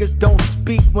real niggas don't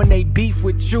speak when they beef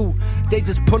with you. They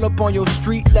just pull up on your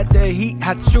street, let the heat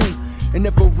hot you. And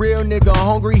if a real nigga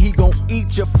hungry, he gon'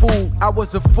 eat your food. I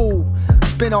was a fool.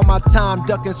 Spent all my time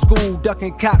ducking school,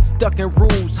 ducking cops, ducking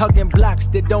rules, hugging blocks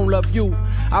that don't love you.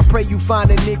 I pray you find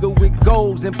a nigga with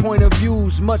goals and point of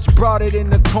views much broader than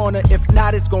the corner. If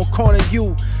not, it's gon' corner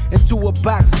you into a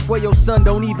box where your son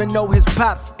don't even know his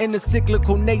pops. And the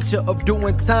cyclical nature of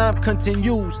doing time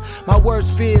continues. My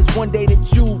worst fear is one day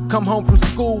that you come home from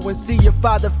school and see your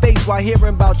father face while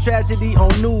hearing about tragedy on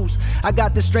news. I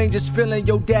got the strangest feeling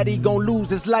your daddy gon'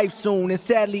 lose his life soon. And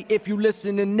sadly, if you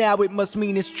listening now, it must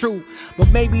mean it's true. But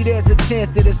maybe there's a chance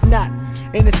that it's not.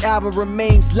 And this album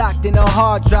remains locked in a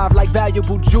hard drive like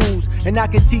valuable jewels. And I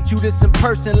can teach you this in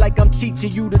person like I'm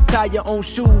teaching you to tie your own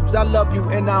shoes. I love you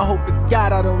and I hope to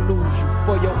God I don't lose you.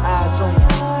 For your eyes on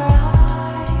me.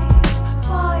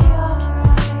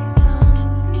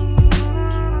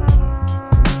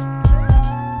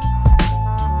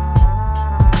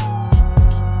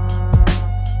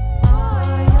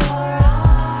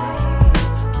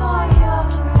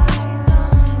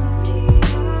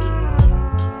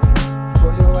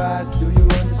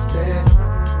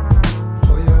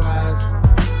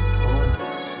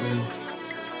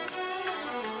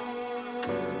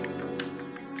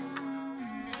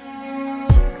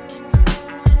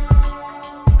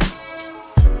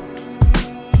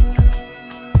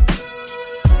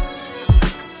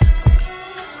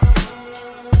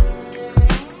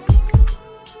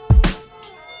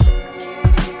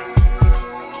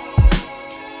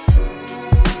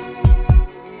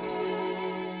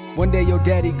 One day your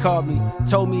daddy called me,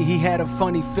 told me he had a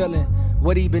funny feeling.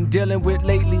 What he been dealing with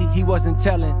lately, he wasn't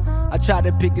telling. I tried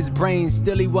to pick his brain,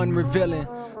 still he wasn't revealing.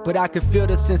 But I could feel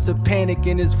the sense of panic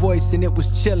in his voice and it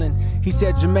was chilling. He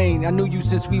said, Jermaine, I knew you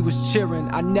since we was cheering.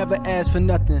 I never asked for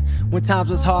nothing. When times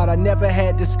was hard, I never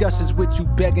had discussions with you,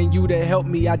 begging you to help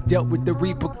me. I dealt with the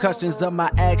repercussions of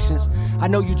my actions. I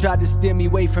know you tried to steer me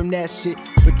away from that shit,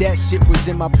 but that shit was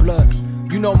in my blood.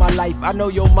 You know my life, I know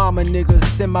your mama, nigga,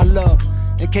 send my love.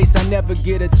 In case I never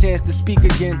get a chance to speak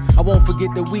again, I won't forget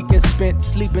the weekend spent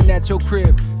sleeping at your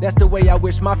crib. That's the way I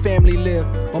wish my family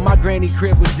lived. But my granny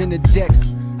crib was in the jacks.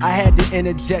 I had to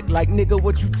interject like, nigga,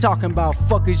 what you talking about?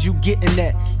 Fuck is you getting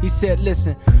at? He said,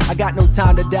 listen, I got no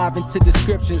time to dive into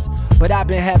descriptions, but I've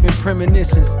been having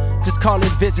premonitions. Just call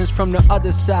it visions from the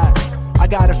other side. I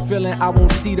got a feeling I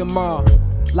won't see tomorrow,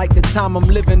 like the time I'm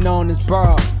living on is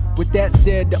borrowed. With that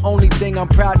said, the only thing I'm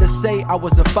proud to say, I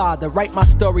was a father. Write my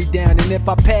story down, and if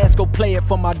I pass, go play it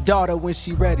for my daughter when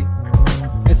she ready.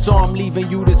 And so I'm leaving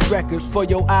you this record for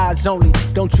your eyes only.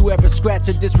 Don't you ever scratch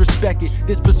or disrespect it.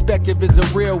 This perspective is a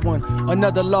real one.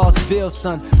 Another lost veil,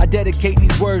 son. I dedicate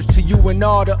these words to you and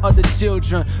all the other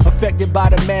children affected by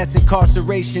the mass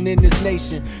incarceration in this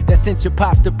nation that sent your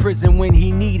pops to prison when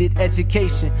he needed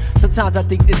education. Sometimes I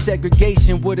think this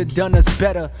segregation would have done us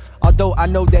better. Although I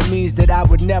know that means that I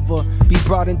would never be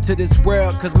brought into this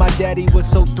world. Cause my daddy was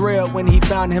so thrilled when he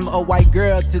found him a white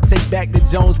girl to take back to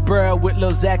Jonesboro with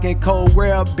Lil Zach and Cole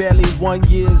World. Barely 1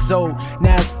 year old.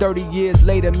 Now it's 30 years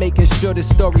later, making sure the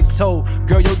story's told.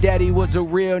 Girl, your daddy was a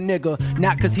real nigga.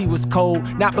 Not cause he was cold.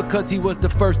 Not because he was the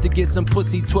first to get some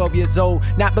pussy 12 years old.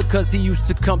 Not because he used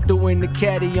to come through in the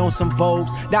caddy on some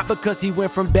Vogues. Not because he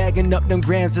went from bagging up them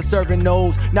grams to serving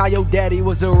those. Now your daddy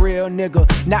was a real nigga.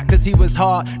 Not cause he was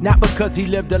hard. Not because he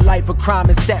lived a life of crime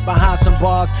and sat behind some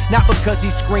bars. Not because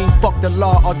he screamed fuck the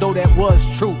law, although that was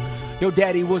true. Your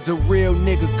daddy was a real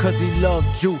nigga cause he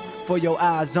loved you. For your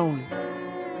eyes only.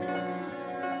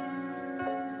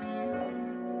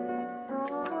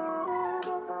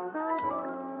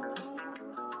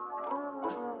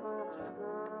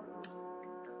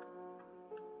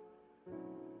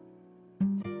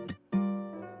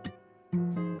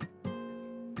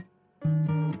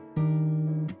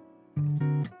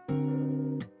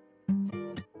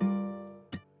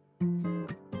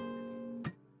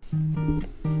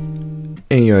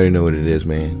 And you already know what it is,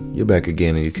 man. You're back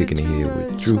again and you're kicking it here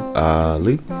with Drew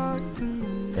Ali.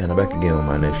 And I'm back again with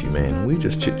my nephew, man. We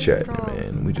just chit-chatting,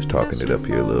 man. We just talking it up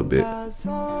here a little bit.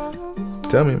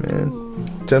 Tell me, man.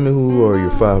 Tell me who are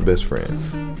your 5 best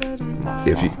friends.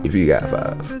 If you got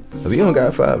 5. If you don't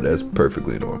got 5, that's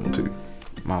perfectly normal too.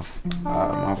 My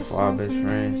 5 best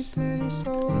friends.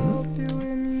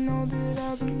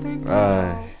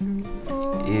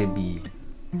 It'd be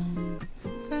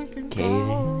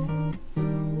Kaden,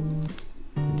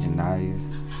 Nyier,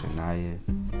 Shania,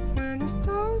 Nyier,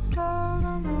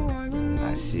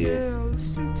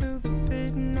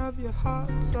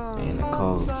 and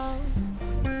Nicole.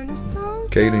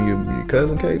 Kaden, your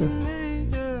cousin Kaden?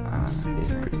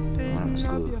 Different. One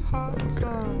of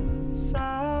school.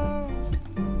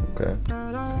 Okay.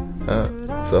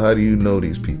 So how do you know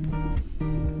these people?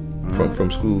 From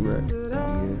school, right?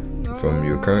 Yeah. From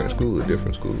your current school or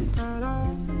different schools?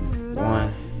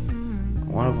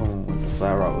 One of them went to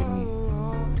Flat Rock with me.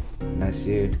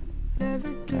 Nyier,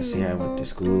 I went to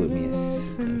school with me in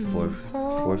 4th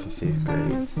or 5th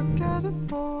grade.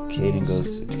 Kaden and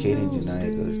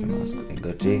Janiah goes to my school.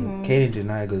 Kaden and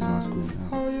Janiah goes to my school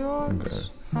now. Okay.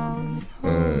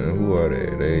 Who are they?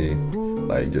 Are they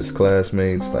like just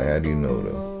classmates? Like, how do you know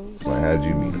them? Like, how did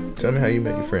you meet them? Tell me how you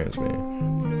met your friends, man.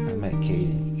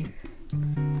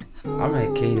 I met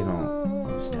Kaden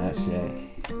on Snapchat.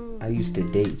 I used to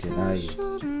date Janiah.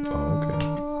 Oh, okay.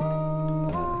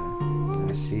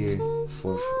 Nyier,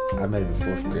 I met him in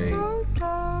 4th grade.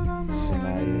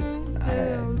 Shania,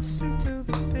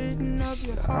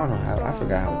 I don't know how, I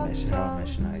forgot how I met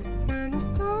Shania. And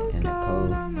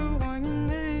Nicole, I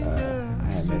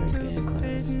had met her in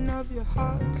band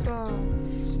class.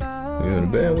 You in a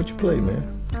band? What you play, man?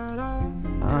 I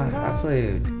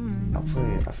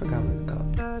forgot what it's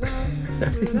called.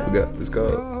 You forgot what it's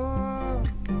called?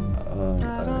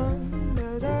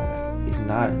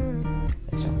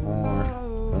 It's a horn,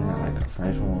 but not like a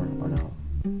French horn, or no,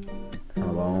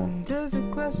 trombone.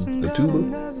 The tuba?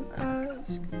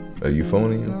 Are you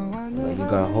phoning it? Like you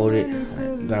gotta hold it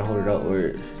up where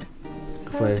it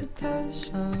play.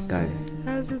 Got it.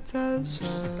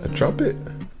 A trumpet?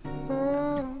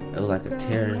 It was like a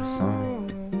terror song.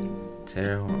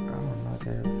 Terror horn, I don't know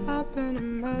terror.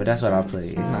 But that's what I play.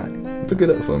 It's not. Look it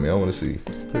up for me, I wanna see.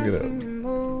 Look it up.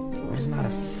 It's not a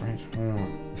French horn.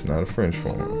 It's not a French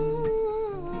horn.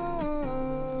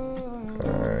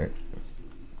 Alright.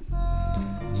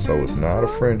 So it's not a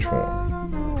French horn.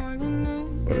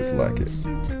 But it's like it.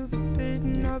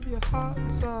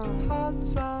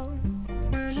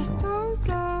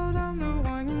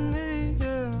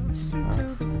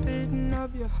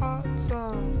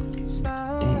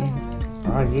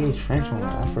 Oh, yeah, it's French horn.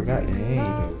 I forgot the name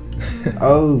though.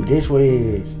 Oh, this what it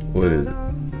is. What is it?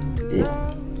 This.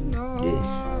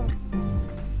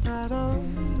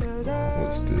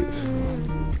 What's this?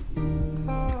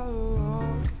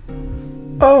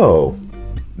 Oh,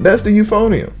 that's the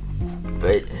euphonium.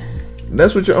 But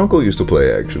that's what your uncle used to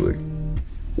play, actually.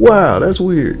 Wow, that's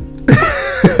weird.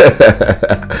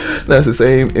 That's the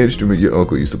same instrument your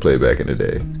uncle used to play back in the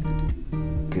day.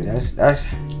 That's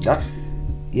yeah.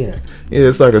 Yeah,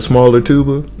 it's like a smaller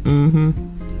tuba.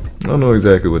 I don't know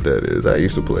exactly what that is. I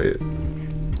used to play it.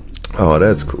 Oh,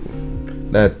 that's cool.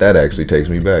 That actually takes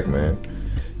me back, man.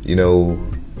 You know,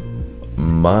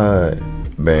 my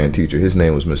band teacher, his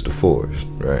name was Mr. Forrest,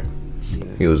 right?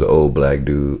 He was an old black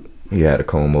dude. He had a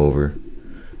comb over,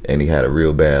 and he had a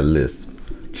real bad lisp.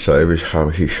 So every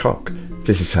time he talked,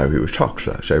 this is how he would talk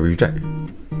to us every day.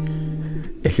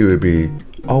 And he would be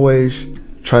always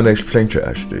trying to explain to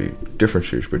us the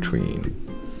differences between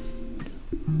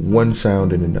one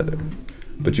sound and another,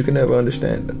 but you can never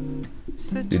understand them.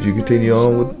 Did you continue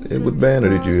on with band, or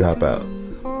did you hop out?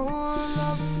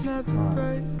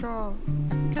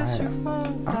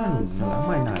 I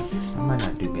might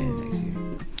not do band next year.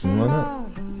 Why not?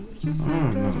 I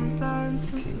don't know.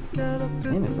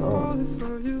 Man, it's hard.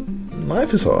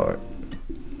 Life is hard.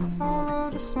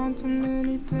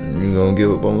 You gonna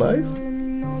give up on life?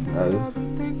 No.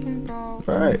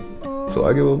 Alright. So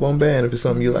I give up on band if it's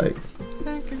something you like.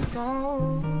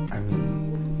 I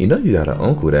mean, you know you got an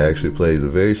uncle that actually plays a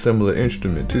very similar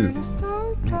instrument too.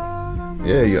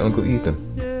 Yeah, your Uncle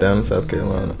Ethan down in South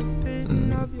Carolina.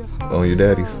 On your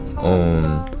daddy's,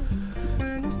 on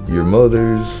your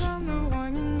mother's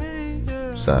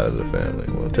side of the family.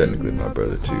 Well, technically my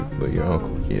brother too, but your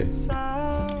uncle, yeah.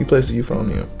 He plays the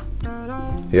euphonium.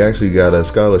 He actually got a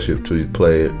scholarship to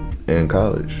play it in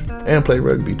college and play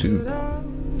rugby too.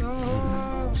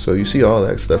 So you see all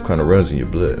that stuff kind of runs in your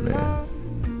blood, man.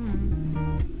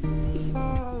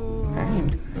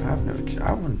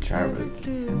 I want to try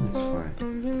rugby. That's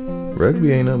fun.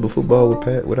 Rugby ain't nothing but football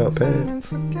without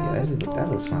pads. Yeah, that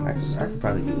was fun. I could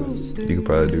probably do rugby. You could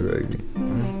probably do rugby.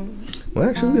 Well,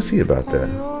 actually, we'll see about that.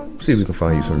 See if we can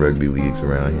find you some rugby leagues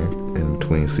around here in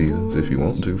between seasons if you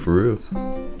want to, for real.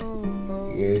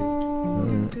 Yeah.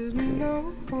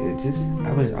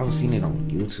 I was seeing it on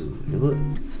YouTube. It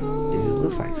just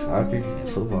looks like soccer and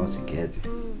football together.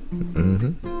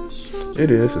 It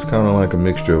is. It's kind of like a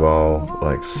mixture of all,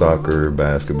 like soccer,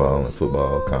 basketball, and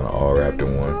football, kind of all wrapped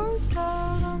in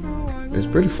one. It's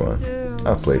pretty fun.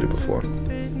 I've played it before.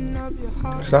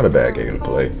 It's not a bad game to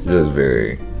play. It's just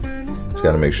very. Just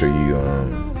got to make sure you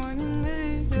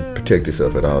protect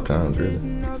yourself at all times, really.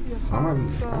 I'm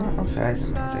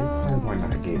fast enough. They probably might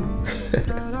not get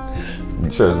me.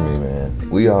 Trust me, man.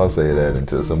 We all say that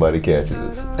until somebody catches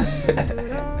us.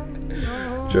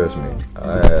 Trust me.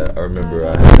 I remember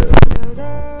I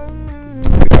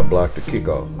blocked a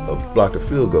kickoff, blocked a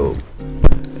field goal,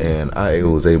 and I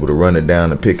was able to run it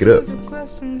down and pick it up.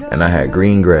 And I had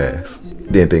green grass.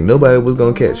 Didn't think nobody was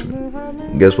gonna catch me.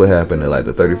 Guess what happened at like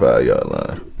the 35-yard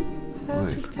line?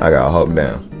 I got hawked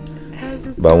down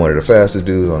by one of the fastest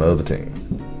dudes on the other team.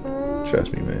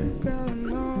 Trust me, man.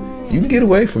 You can get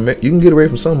away from it. You can get away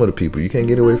from some of the people. You can't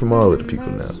get away from all of the people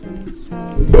now.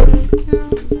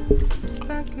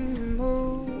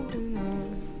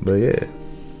 But yeah,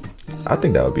 I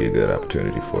think that would be a good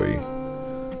opportunity for you.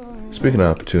 Speaking of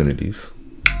opportunities,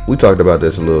 we talked about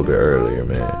this a little bit earlier,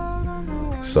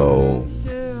 man. So,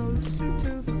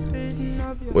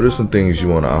 what are some things you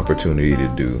want an opportunity to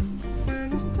do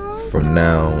from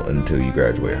now until you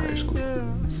graduate high school?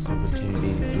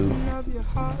 Opportunity to do.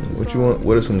 What you want?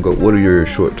 What are your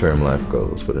short-term life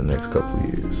goals for the next couple of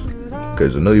years?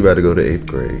 Because I know you about to go to 8th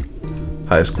grade.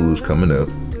 High school's coming up.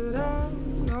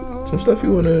 Some stuff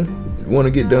you wanna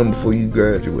get done before you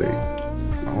graduate.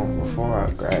 Before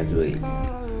I graduate,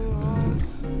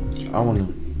 I wanna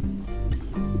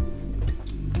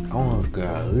go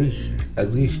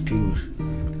at least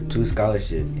two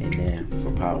scholarships, and then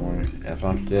for part one, if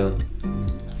I'm still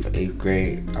for 8th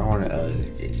grade, I wanna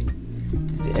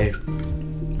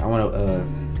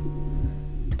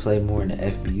play more in the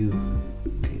FBU.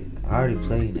 I already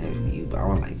played in the FBU, but I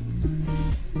want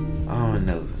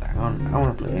I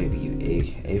want to play FBU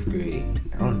 8th grade.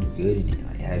 I want to do good in it,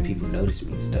 like have people notice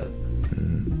me and stuff.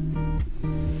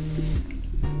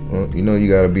 Well, you know you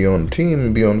got to be on the team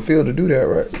and be on the field to do that,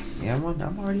 right? Yeah, I'm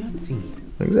already on the team.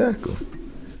 Exactly.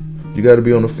 You got to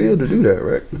be on the field to do that,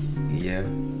 right? Yeah.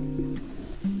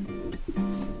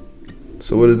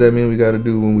 So what does that mean we got to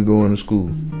do when we go into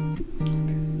school?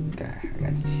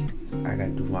 I got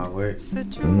to do my work.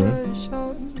 Get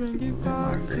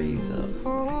my grades up.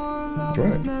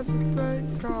 Right.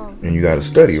 And you got to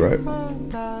study, right?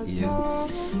 Yeah.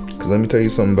 Because let me tell you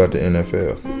something about the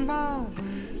NFL.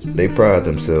 They pride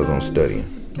themselves on studying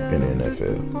in the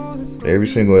NFL. Every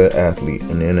single athlete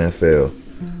in the NFL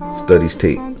studies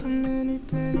tape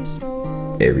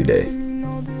every day.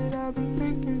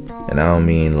 And I don't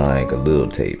mean like a little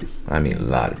tape. I mean a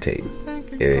lot of tape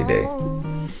every day.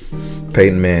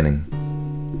 Peyton Manning,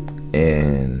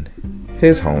 in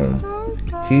his home,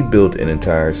 he built an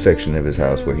entire section of his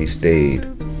house where he stayed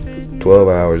 12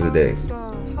 hours a day.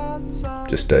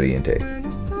 Just study and tape.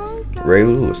 Ray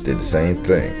Lewis did the same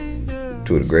thing.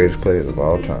 Two of the greatest players of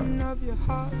all time.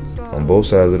 On both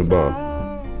sides of the ball.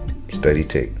 Study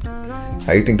tape.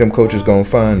 How you think them coaches gonna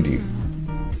find you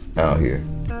out here?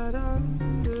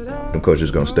 Them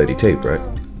coaches gonna study tape, right?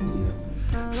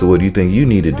 So what do you think you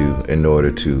need to do in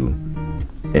order to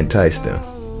entice them?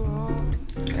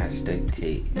 Gotta study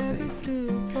tape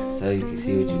so you can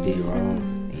see what you did wrong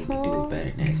and you can do it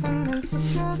better next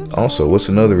time. Also, what's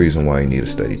another reason why you need to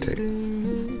study tape?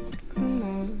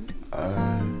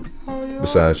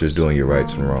 Besides just doing your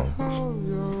rights and wrongs.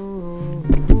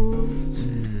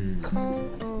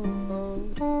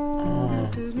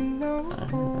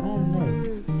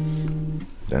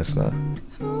 That's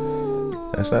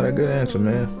not a good answer,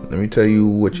 man. Let me tell you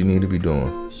what you need to be doing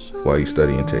while you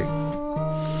study and tape.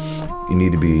 You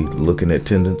need to be looking at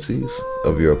tendencies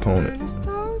of your opponent.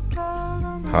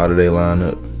 How do they line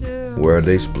up? Where are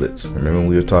they splits? Remember when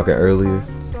we were talking earlier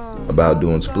about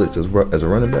doing splits as a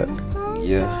running back?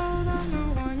 Yeah.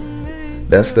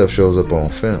 That stuff shows up on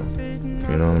film.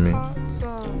 You know what I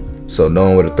mean? So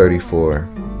knowing what a 34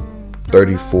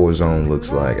 zone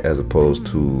looks like as opposed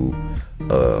to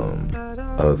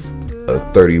a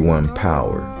 31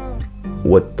 power,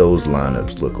 what those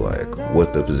lineups look like,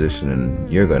 what the positioning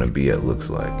you're going to be at looks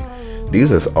like.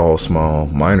 These are all small,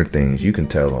 minor things you can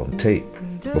tell on tape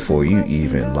before you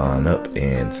even line up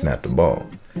and snap the ball.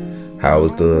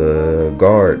 How's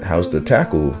the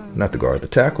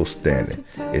tackle standing?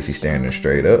 Is he standing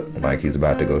straight up like he's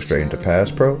about to go straight into pass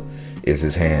pro? Is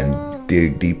his hand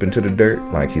dig deep into the dirt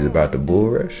like he's about to bull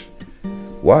rush?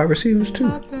 Wide receivers too.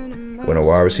 When a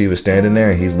wide receiver's standing there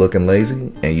and he's looking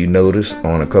lazy, and you notice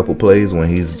on a couple plays when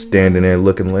he's standing there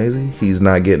looking lazy, he's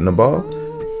not getting the ball,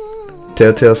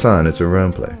 telltale sign it's a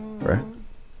run play, right?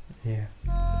 Yeah.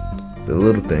 The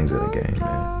little things in the game,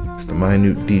 man. It's the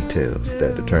minute details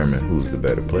that determine who's the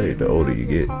better player. The older you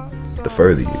get, the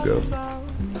further you go.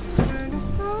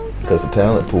 Because the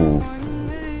talent pool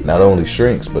not only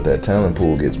shrinks, but that talent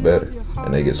pool gets better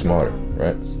and they get smarter,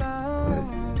 right?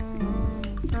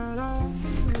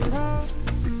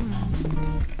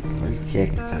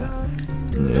 Check it out.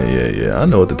 Yeah. I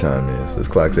know what the time is. There's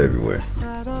clocks everywhere.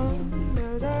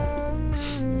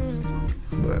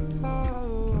 But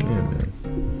yeah, man.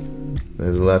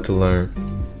 There's a lot to learn.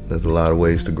 There's a lot of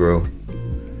ways to grow.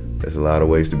 There's a lot of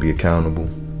ways to be accountable.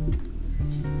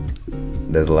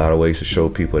 There's a lot of ways to show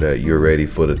people that you're ready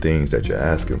for the things that you're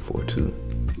asking for too.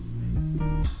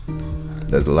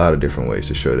 There's a lot of different ways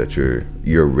to show that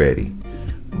you're ready.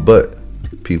 But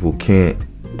people can't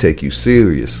take you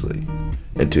seriously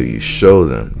until you show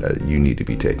them that you need to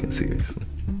be taken seriously.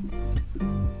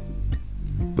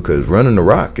 Because running the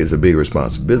rock is a big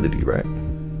responsibility, right?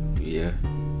 Yeah.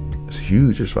 It's a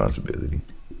huge responsibility.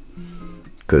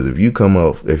 Because if you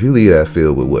leave that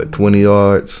field with 20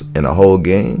 yards in a whole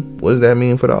game, what does that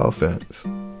mean for the offense?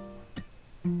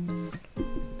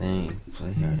 They ain't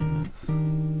play hard enough.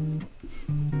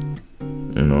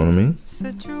 You know what I mean?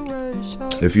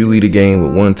 If you lead a game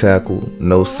with 1 tackle,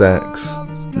 no sacks,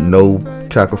 no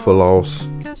tackle for loss,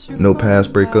 no pass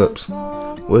breakups,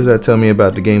 what does that tell me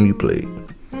about the game you played?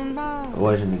 It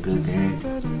wasn't a good game.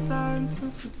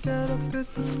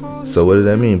 So what does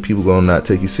that mean? People gonna not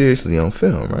take you seriously on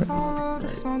film, right?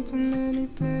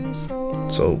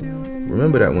 So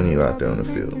remember that when you're out there on the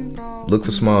field. Look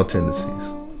for small tendencies.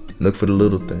 Look for the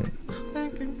little things.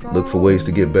 Look for ways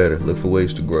to get better. Look for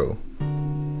ways to grow.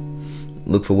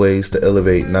 Look for ways to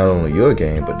elevate not only your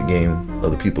game, but the game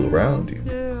of the people around you.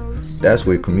 That's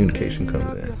where communication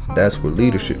comes in. That's where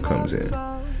leadership comes in.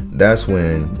 That's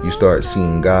when you start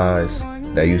seeing guys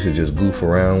that used to just goof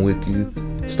around with you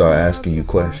start asking you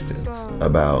questions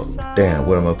about, damn,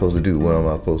 what am I supposed to do? What am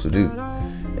I supposed to do?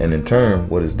 And in turn,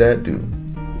 what does that do?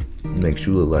 It makes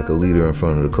you look like a leader in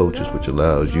front of the coaches, which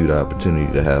allows you the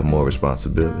opportunity to have more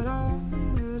responsibility.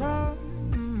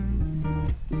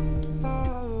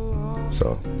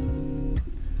 So,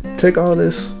 take all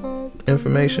this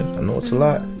information. I know it's a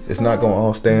lot. It's not going to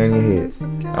all stay in your head.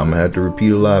 I'm going to have to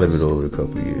repeat a lot of it over the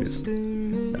couple of years.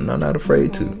 And I'm not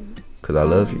afraid to, because I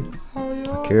love you.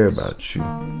 I care about you.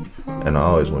 And I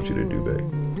always want you to do better.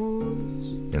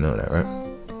 You know that, right?